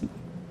 Does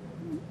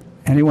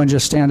anyone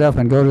just stand up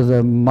and go to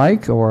the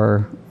mic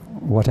or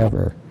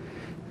whatever?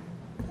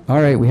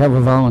 All right, we have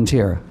a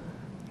volunteer.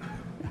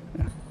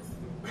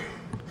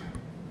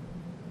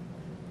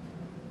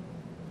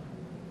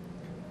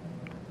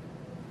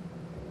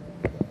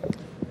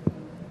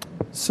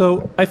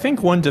 So I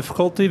think one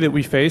difficulty that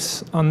we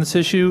face on this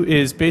issue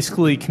is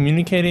basically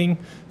communicating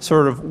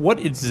sort of what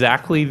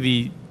exactly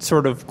the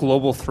sort of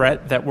global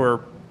threat that we're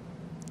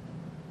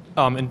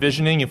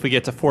envisioning if we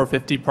get to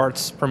 450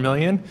 parts per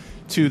million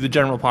to the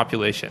general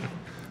population,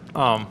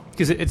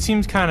 because it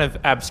seems kind of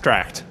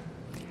abstract.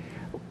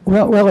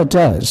 Well, it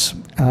does,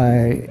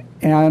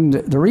 and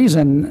the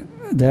reason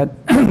that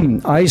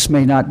ice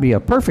may not be a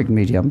perfect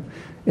medium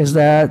is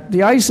that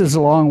the ice is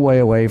a long way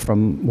away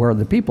from where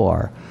the people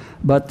are,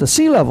 but the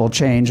sea level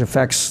change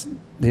affects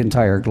the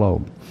entire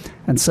globe,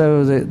 and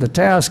so the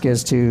task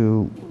is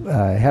to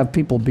have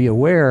people be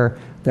aware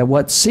that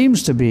what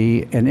seems to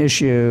be an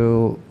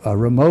issue, a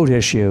remote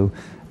issue,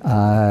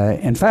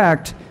 in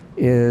fact,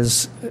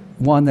 is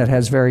one that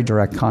has very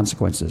direct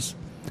consequences.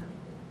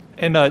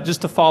 And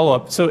just to follow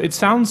up, so it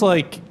sounds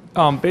like,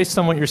 based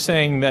on what you're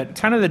saying, that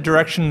kind of the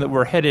direction that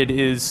we're headed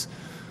is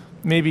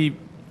maybe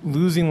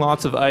losing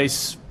lots of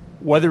ice,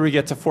 whether we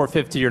get to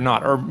 450 or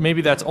not, or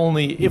maybe that's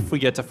only if we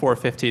get to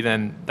 450,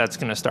 then that's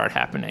going to start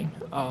happening.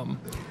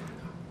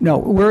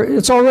 No,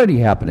 it's already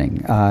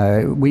happening.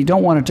 We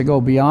don't want it to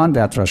go beyond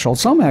that threshold.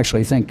 Some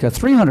actually think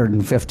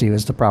 350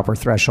 is the proper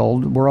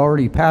threshold. We're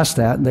already past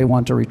that, and they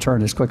want to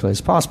return as quickly as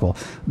possible.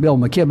 Bill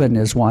McKibben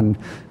is one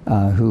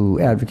who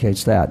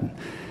advocates that.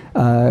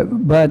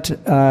 But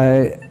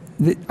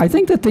I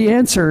think that the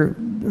answer,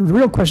 the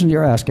real question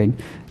you're asking,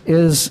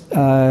 is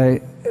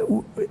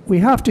we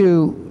have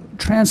to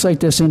translate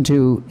this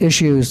into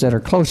issues that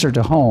are closer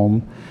to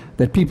home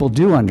that people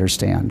do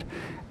understand.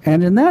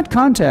 And in that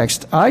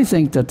context, I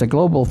think that the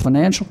global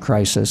financial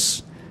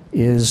crisis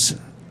is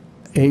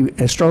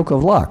a stroke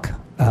of luck.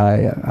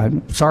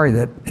 I'm sorry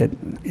that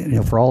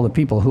for all the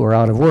people who are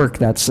out of work,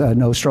 that's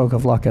no stroke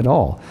of luck at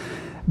all.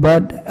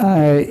 But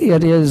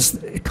it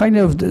is kind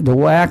of the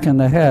whack in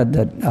the head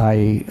that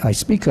I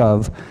speak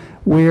of,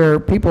 where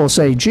people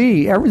say,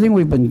 gee, everything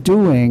we've been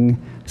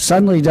doing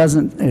suddenly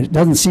it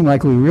doesn't seem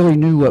like we really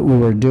knew what we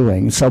were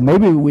doing. So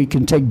maybe we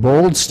can take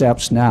bold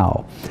steps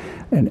now.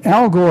 And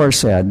Al Gore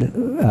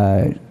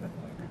said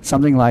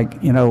something like,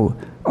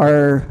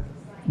 our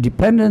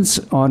dependence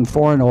on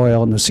foreign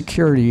oil and the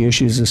security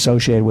issues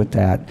associated with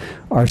that,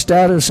 our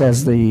status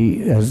as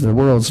the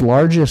world's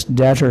largest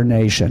debtor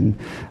nation,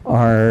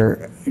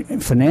 our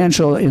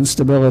financial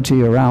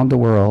instability around the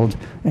world,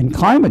 and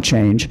climate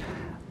change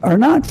are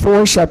not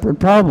four separate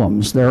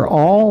problems. They're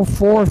all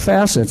four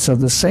facets of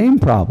the same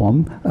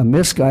problem, a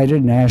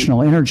misguided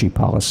national energy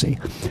policy.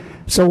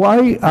 So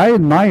I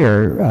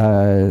admire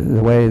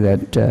the way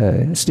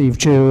that Steve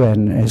Chu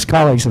and his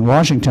colleagues in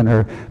Washington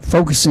are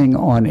focusing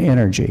on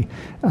energy.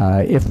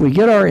 If we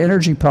get our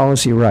energy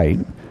policy right,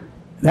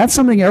 that's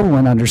something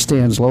everyone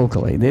understands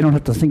locally. They don't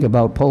have to think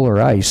about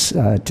polar ice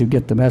to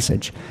get the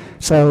message.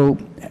 So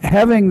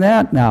having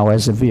that now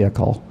as a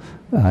vehicle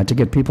to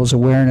get people's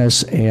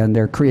awareness and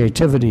their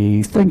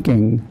creativity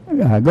thinking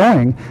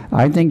going,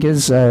 I think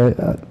is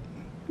a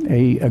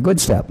good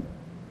step.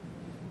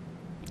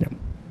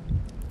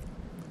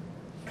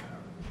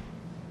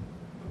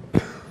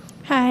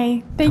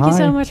 Hi, thank you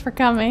so much for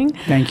coming.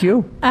 Thank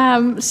you.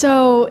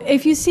 So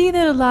if you see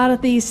that a lot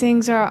of these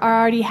things are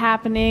already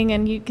happening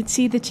and you can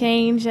see the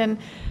change, and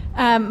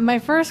my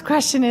first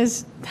question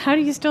is, how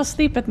do you still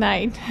sleep at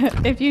night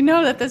if you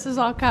know that this is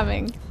all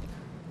coming?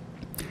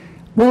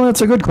 Well,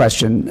 that's a good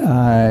question,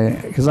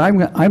 because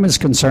I'm as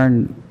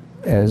concerned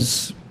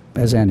as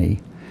any,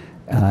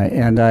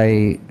 and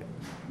I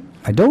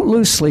don't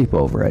lose sleep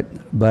over it,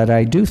 but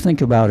I do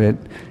think about it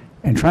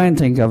and try and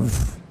think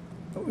of,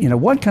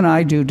 what can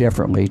I do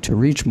differently to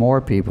reach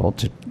more people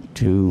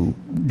to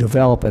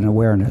develop an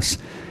awareness,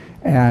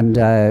 and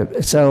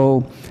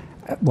so.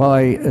 Well,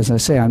 as I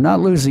say, I'm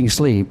not losing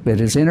sleep. It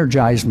has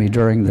energized me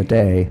during the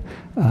day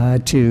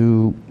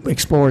to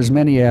explore as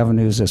many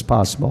avenues as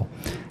possible.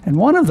 And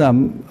one of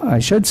them, I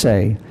should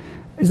say,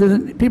 is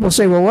that people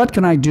say, well, what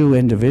can I do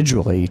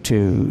individually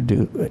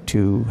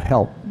to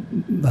help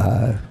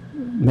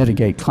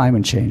mitigate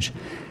climate change?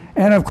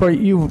 And of course,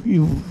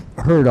 you've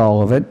heard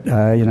all of it.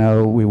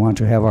 We want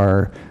to have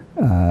our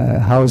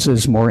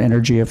houses more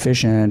energy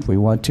efficient. We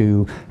want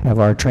to have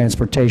our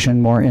transportation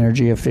more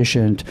energy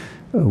efficient.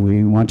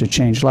 We want to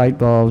change light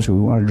bulbs. We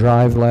want to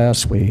drive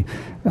less. We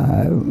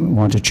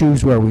want to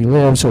choose where we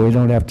live so we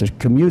don't have to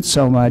commute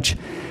so much.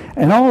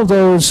 And all of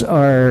those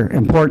are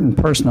important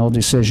personal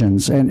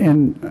decisions.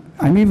 And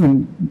I've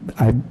even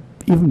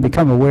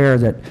become aware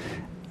that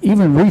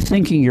even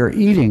rethinking your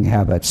eating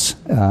habits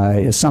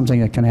is something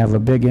that can have a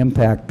big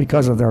impact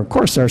because of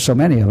course, there are so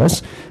many of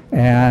us,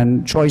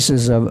 and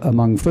choices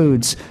among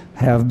foods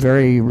have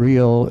very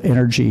real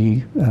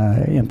energy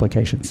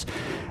implications.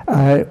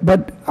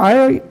 But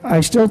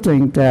I still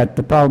think that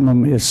the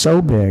problem is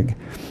so big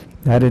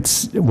that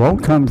it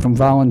won't come from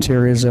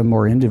volunteerism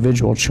or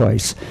individual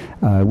choice.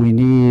 We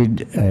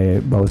need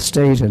both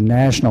state and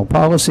national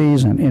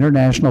policies and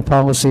international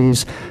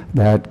policies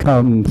that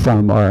come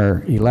from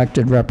our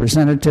elected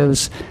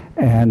representatives.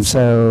 And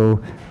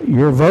so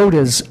your vote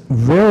is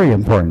very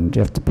important.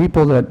 If the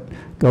people that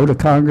go to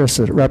Congress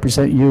that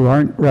represent you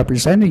aren't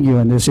representing you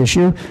in this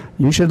issue,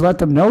 you should let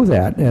them know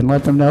that, and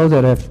let them know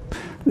that if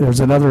there's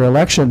another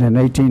election in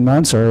 18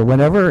 months or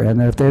whenever,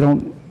 and if they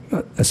don't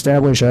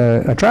establish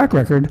a track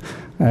record,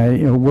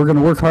 we're going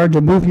to work hard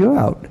to move you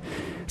out.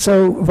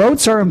 So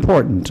votes are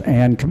important,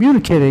 and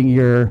communicating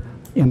your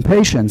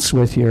impatience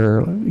with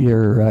your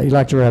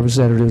elected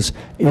representatives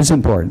is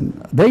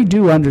important. They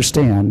do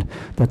understand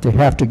that they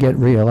have to get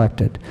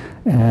reelected,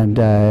 and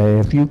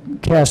if you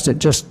cast it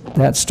just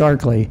that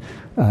starkly,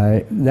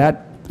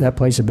 that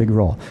plays a big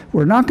role.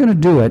 We're not going to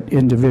do it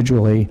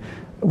individually.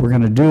 We're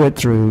going to do it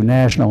through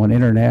national and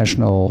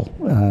international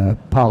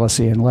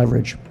policy and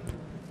leverage.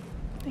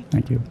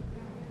 Thank you.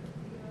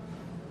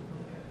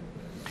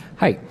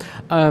 Hi.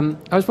 I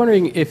was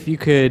wondering if you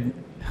could,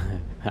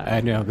 I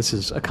know this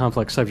is a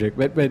complex subject,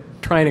 but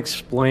try and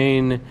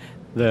explain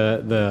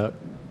the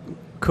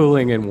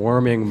cooling and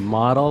warming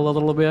model a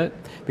little bit,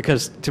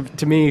 because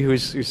to me,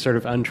 who's sort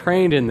of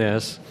untrained in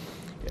this,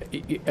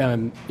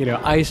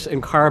 ice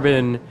and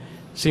carbon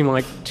seem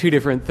like two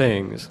different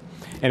things.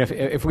 And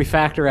if we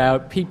factor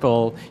out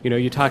people,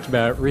 you talked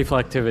about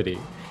reflectivity,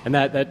 and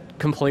that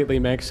completely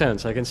makes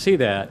sense. I can see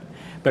that.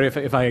 But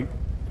if I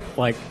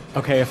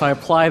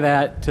apply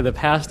that to the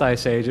past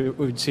ice age, it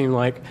would seem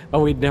like,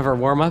 we'd never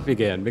warm up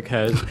again,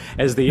 because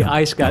as the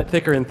ice got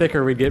thicker and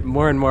thicker, we'd get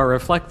more and more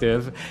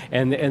reflective,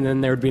 and then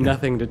there would be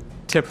nothing to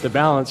tip the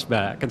balance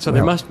back. And so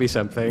there must be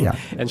something. Yeah.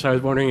 And so I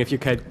was wondering if you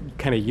could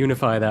kind of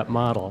unify that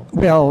model.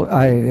 Well,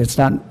 it's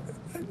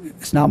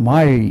not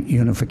my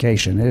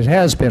unification. It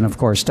has been, of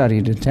course,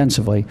 studied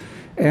intensively.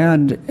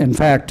 And in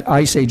fact,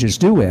 ice ages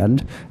do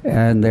end,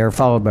 and they're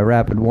followed by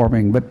rapid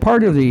warming. But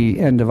part of the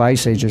end of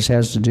ice ages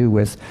has to do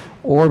with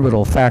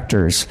orbital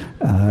factors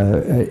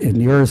in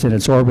the Earth in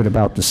its orbit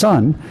about the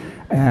sun,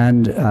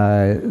 and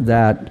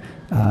that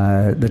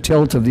the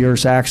tilt of the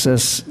Earth's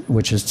axis,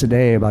 which is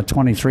today about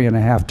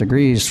 23.5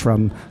 degrees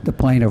from the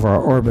plane of our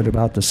orbit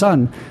about the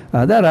sun,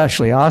 that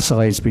actually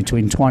oscillates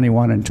between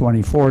 21 and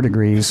 24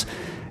 degrees.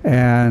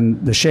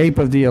 And the shape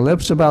of the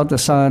ellipse about the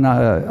sun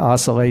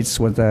oscillates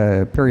with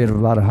a period of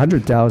about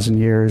 100,000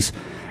 years.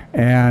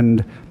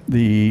 And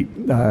the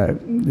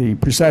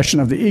precession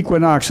of the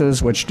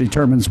equinoxes, which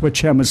determines which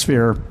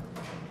hemisphere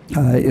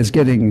is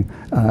getting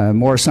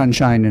more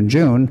sunshine in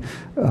June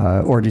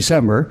or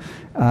December,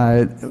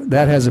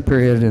 that has a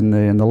period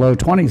in the low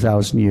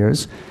 20,000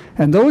 years.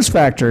 And those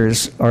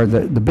factors are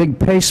the big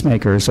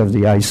pacemakers of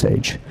the ice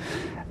age.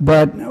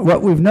 But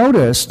what we've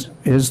noticed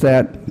is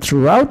that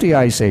throughout the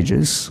ice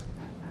ages,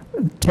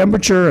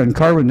 temperature and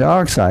carbon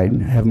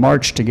dioxide have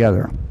marched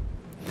together.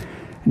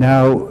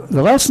 Now,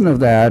 the lesson of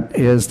that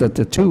is that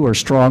the two are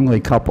strongly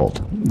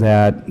coupled,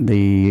 that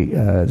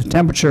the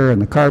temperature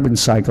and the carbon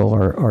cycle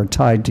are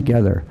tied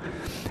together.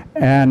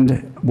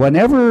 And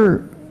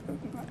whenever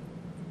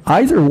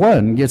either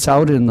one gets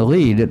out in the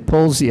lead, it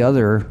pulls the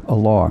other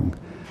along.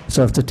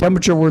 So if the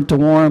temperature were to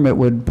warm, it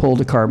would pull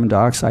the carbon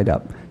dioxide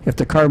up. If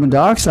the carbon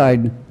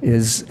dioxide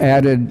is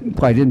added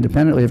quite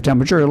independently of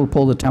temperature, it'll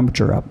pull the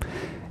temperature up.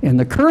 In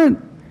the current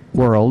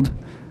world,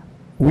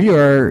 we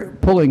are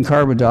pulling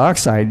carbon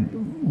dioxide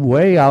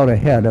way out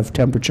ahead of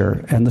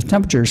temperature, and the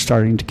temperature is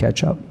starting to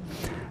catch up.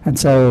 And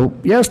so,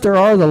 yes, there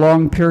are the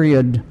long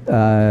period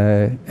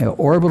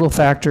orbital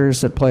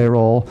factors that play a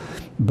role,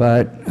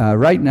 but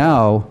right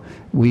now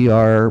we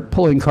are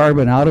pulling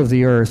carbon out of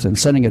the Earth and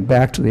sending it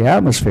back to the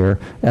atmosphere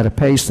at a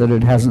pace that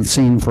it hasn't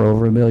seen for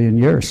over 1 million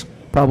years,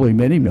 probably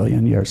many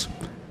million years.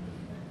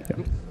 Yeah.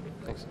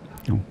 Thanks.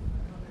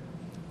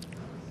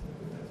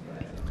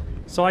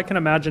 So I can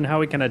imagine how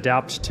we can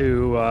adapt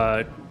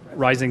to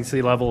rising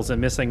sea levels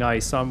and missing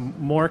ice. I'm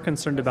more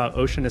concerned about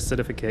ocean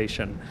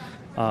acidification.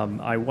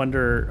 I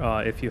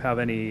wonder if you have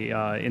any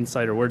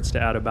insight or words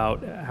to add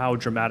about how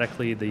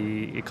dramatically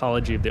the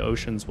ecology of the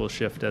oceans will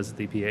shift as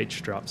the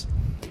pH drops.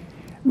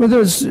 Well,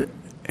 there's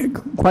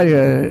quite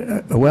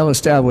a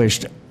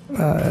well-established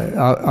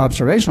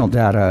observational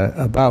data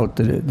about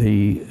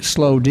the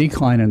slow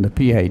decline in the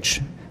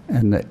pH,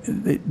 and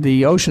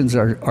the oceans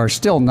are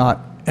still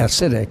not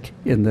acidic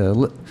in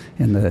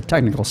the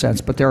technical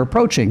sense, but they're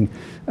approaching,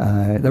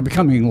 they're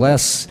becoming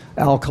less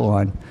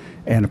alkaline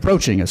and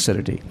approaching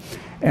acidity.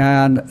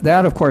 And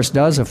that, of course,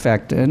 does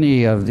affect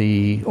any of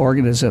the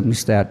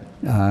organisms that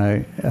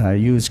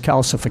use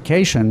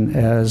calcification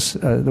as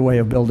the way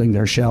of building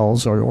their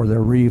shells or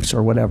their reefs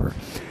or whatever.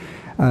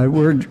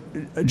 We're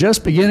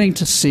just beginning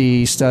to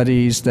see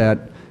studies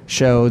that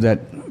show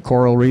that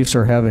coral reefs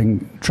are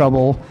having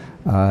trouble.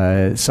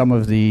 Some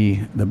of the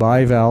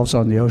bivalves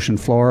on the ocean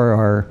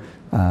floor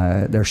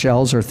their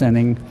shells are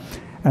thinning.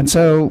 And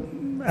so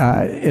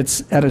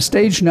it's at a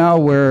stage now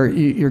where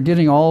you're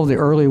getting all of the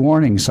early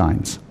warning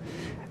signs.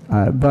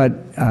 But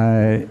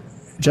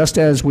just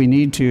as we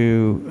need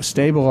to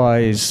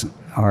stabilize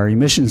our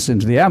emissions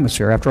into the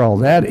atmosphere, after all,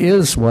 that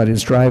is what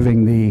is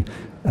driving the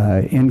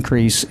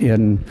increase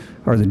in,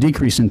 or the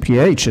decrease in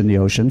pH in the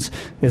oceans,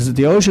 is that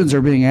the oceans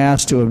are being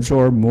asked to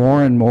absorb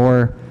more and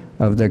more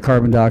of the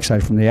carbon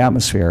dioxide from the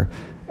atmosphere.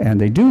 And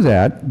they do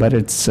that, but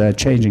it's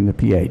changing the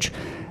pH.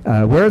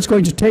 Where it's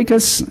going to take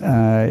us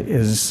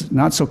is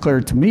not so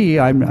clear to me.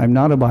 I'm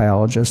not a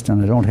biologist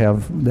and I don't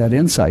have that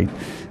insight.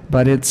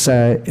 But it's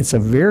a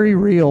very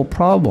real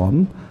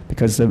problem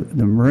because the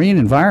marine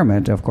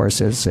environment, of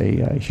course, is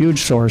a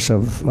huge source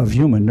of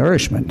human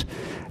nourishment.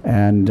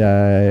 And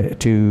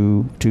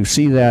to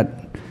see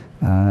that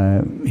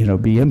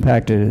be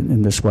impacted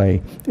in this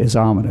way is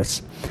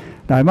ominous.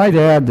 Now, I might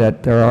add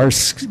that there are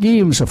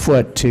schemes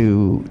afoot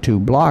to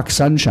block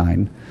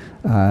sunshine.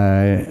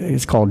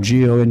 It's called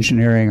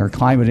geoengineering or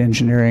climate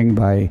engineering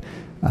by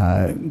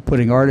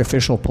putting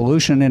artificial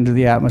pollution into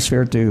the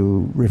atmosphere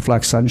to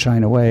reflect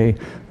sunshine away,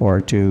 or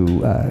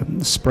to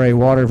spray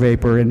water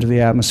vapor into the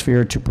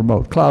atmosphere to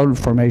promote cloud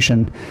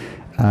formation.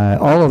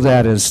 All of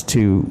that is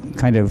to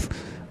kind of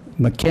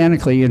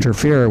mechanically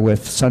interfere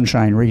with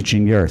sunshine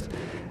reaching the Earth.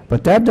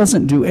 But that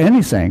doesn't do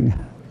anything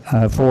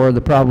for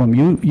the problem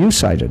you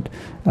cited.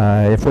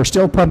 If we're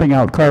still pumping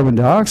out carbon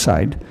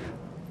dioxide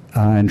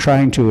and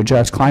trying to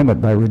adjust climate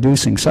by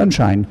reducing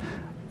sunshine,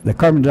 the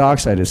carbon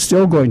dioxide is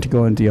still going to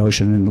go into the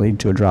ocean and lead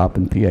to a drop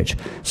in pH.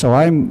 So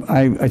I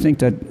think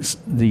that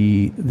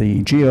the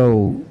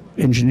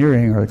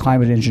geoengineering or the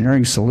climate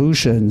engineering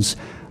solutions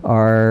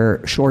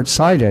are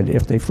short-sighted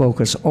if they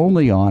focus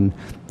only on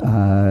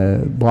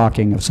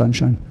blocking of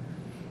sunshine.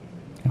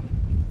 Yeah.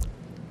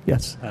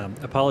 Yes?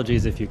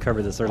 Apologies if you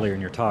covered this earlier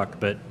in your talk,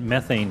 but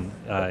methane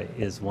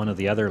is one of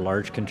the other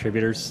large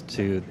contributors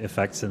to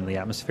effects in the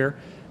atmosphere.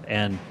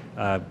 And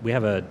we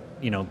have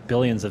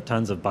billions of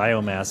tons of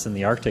biomass in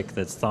the Arctic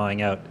that's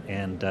thawing out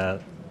and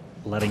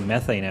letting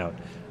methane out.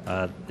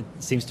 It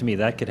seems to me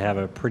that could have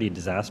a pretty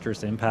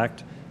disastrous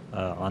impact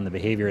on the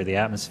behavior of the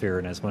atmosphere,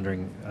 and I was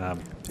wondering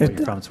what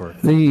your comments were.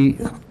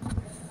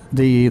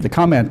 The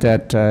comment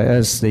that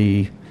as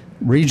the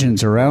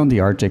regions around the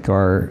Arctic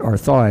are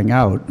thawing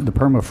out, the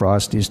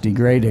permafrost is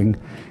degrading,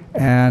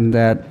 and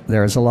that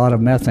there's a lot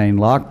of methane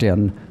locked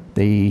in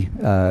the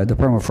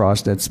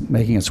permafrost that's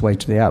making its way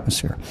to the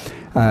atmosphere.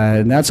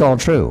 And that's all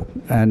true.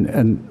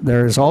 And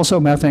there's also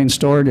methane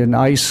stored in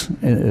ice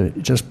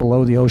just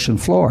below the ocean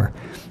floor,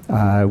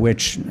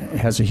 which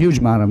has a huge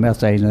amount of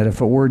methane that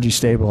if it were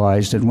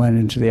destabilized and went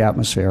into the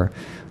atmosphere,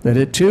 that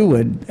it too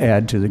would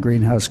add to the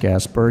greenhouse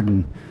gas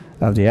burden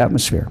of the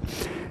atmosphere.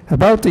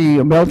 About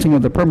the melting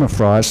of the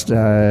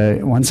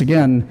permafrost, once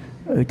again,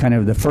 kind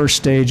of the first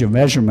stage of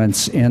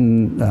measurements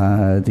in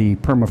the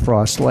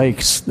permafrost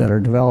lakes that are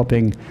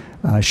developing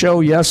show,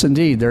 yes,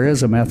 indeed, there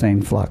is a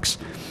methane flux.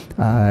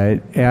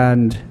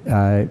 And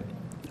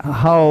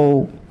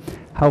how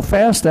How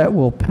fast that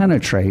will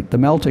penetrate, the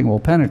melting will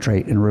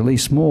penetrate and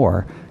release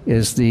more,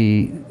 is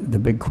the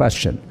big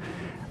question.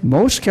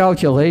 Most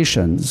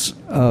calculations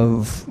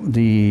of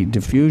the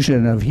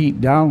diffusion of heat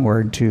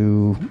downward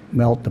to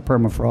melt the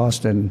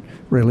permafrost and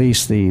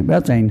release the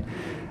methane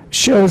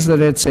shows that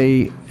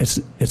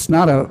it's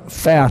not a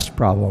fast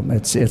problem.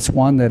 It's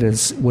one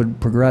that would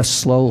progress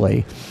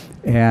slowly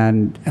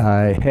and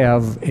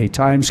have a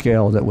time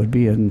scale that would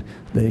be in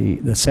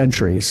the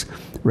centuries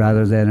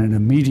rather than an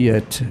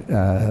immediate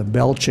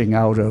belching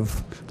out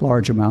of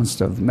large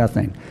amounts of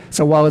methane.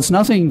 So while it's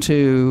nothing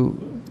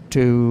to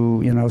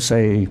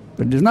say,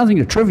 but there's nothing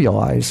to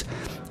trivialize,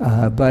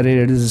 but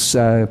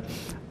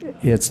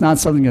it's not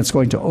something that's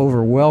going to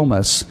overwhelm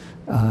us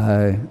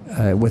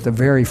with a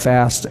very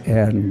fast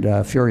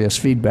and furious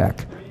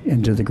feedback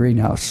into the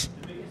greenhouse.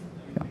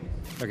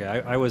 Okay,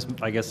 I was,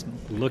 I guess,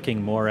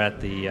 looking more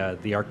at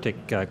the Arctic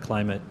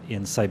climate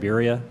in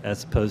Siberia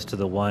as opposed to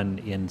the one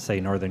in, say,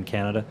 northern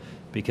Canada,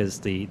 because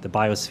the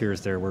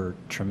biospheres there were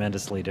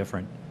tremendously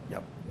different.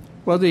 Yep.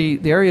 Well, the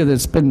area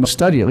that's been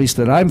studied, at least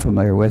that I'm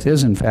familiar with,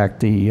 is in fact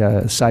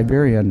the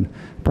Siberian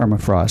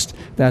permafrost.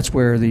 That's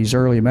where these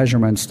early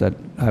measurements that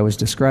I was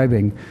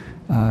describing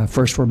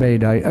first were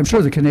made. I'm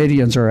sure the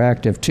Canadians are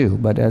active too,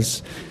 but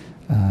as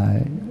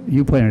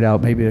you pointed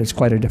out, maybe it's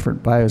quite a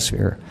different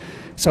biosphere.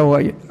 So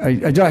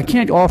I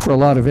can't offer a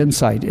lot of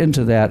insight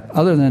into that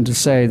other than to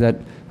say that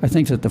I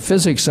think that the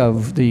physics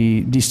of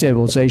the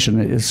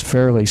destabilization is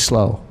fairly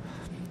slow.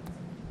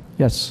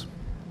 Yes?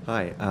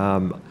 Hi.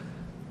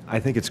 I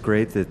think it's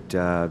great that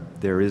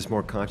there is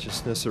more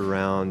consciousness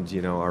around,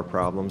 our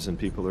problems, and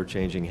people are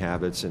changing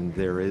habits, and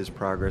there is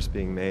progress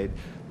being made.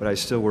 But I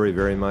still worry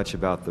very much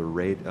about the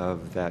rate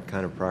of that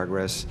kind of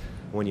progress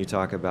when you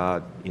talk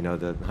about,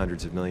 the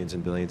hundreds of millions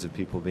and billions of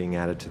people being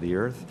added to the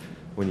Earth.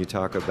 When you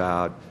talk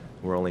about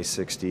we're only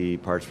 60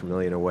 parts per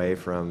million away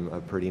from a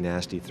pretty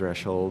nasty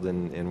threshold,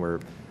 and we're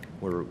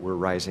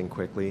rising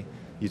quickly.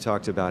 You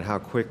talked about how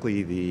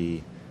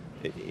quickly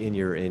in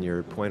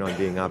your point on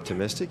being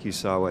optimistic, you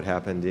saw what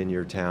happened in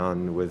your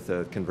town with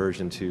the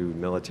conversion to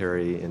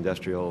military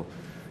industrial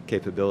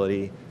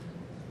capability.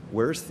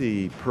 Where's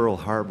the Pearl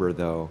Harbor,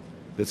 though,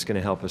 that's going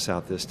to help us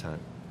out this time?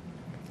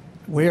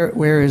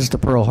 Where is the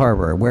Pearl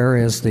Harbor? Where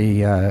is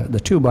the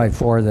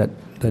 2x4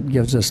 that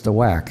gives us the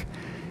whack?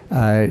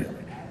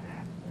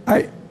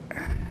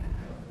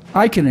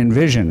 I can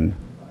envision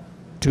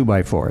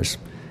 2x4s.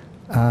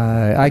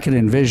 I can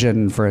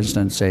envision, for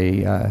instance,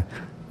 a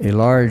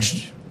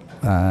large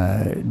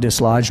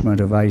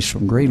dislodgement of ice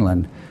from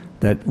Greenland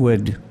that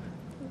would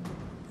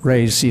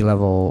raise sea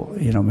level,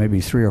 maybe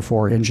 3 or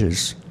 4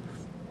 inches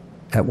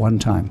at one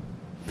time.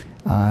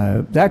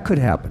 That could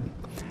happen.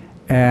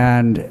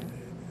 And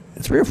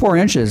 3 or 4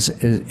 inches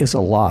is a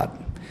lot.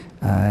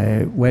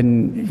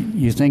 When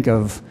you think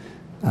of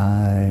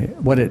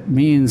what it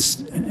means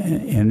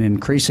in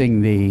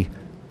increasing the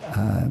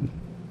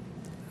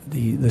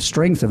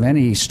strength of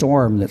any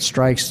storm that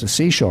strikes the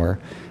seashore,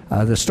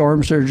 the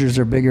storm surges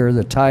are bigger,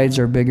 the tides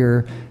are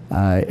bigger,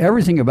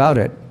 everything about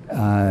it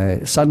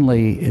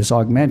suddenly is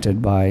augmented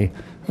by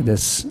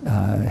this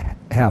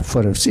half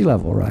foot of sea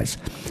level rise.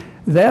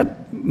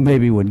 That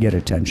maybe would get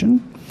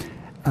attention.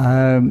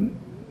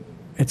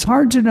 It's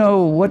hard to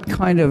know what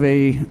kind of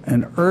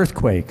an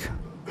earthquake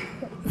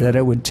that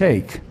it would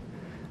take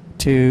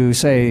to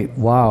say,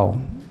 wow,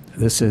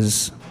 this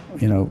is,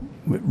 we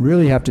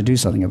really have to do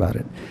something about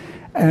it.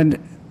 And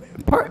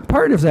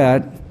part of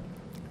that,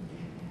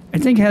 I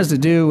think, has to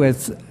do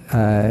with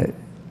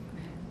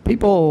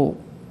people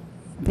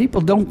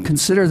don't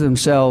consider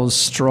themselves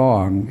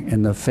strong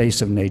in the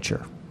face of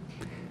nature,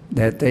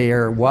 that they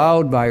are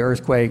wowed by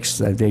earthquakes,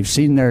 that they've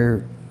seen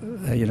their,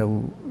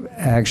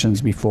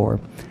 actions before,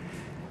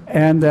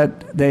 and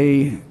that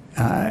they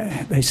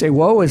say,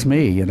 woe is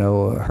me, a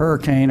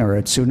hurricane or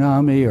a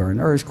tsunami or an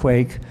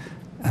earthquake,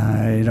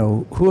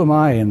 who am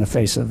I in the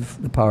face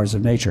of the powers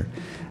of nature?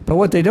 But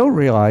what they don't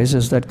realize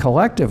is that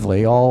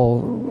collectively,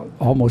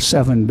 almost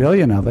 7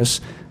 billion of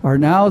us are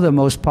now the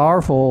most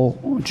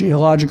powerful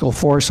geological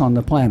force on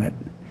the planet.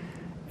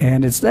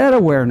 And it's that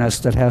awareness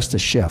that has to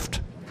shift.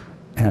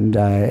 And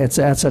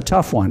that's a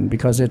tough one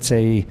because it's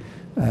a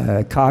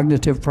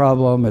cognitive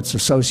problem, it's a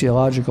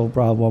sociological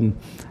problem.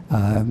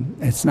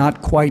 It's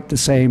not quite the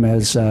same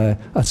as a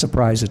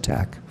surprise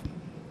attack.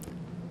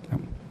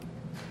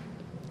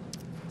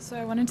 So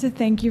I wanted to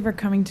thank you for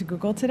coming to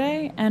Google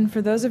today. And for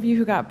those of you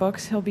who got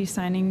books, he'll be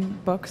signing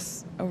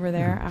books over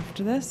there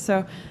after this.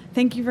 So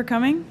thank you for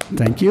coming.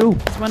 Thank you.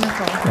 It's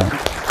wonderful.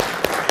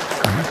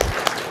 Yeah.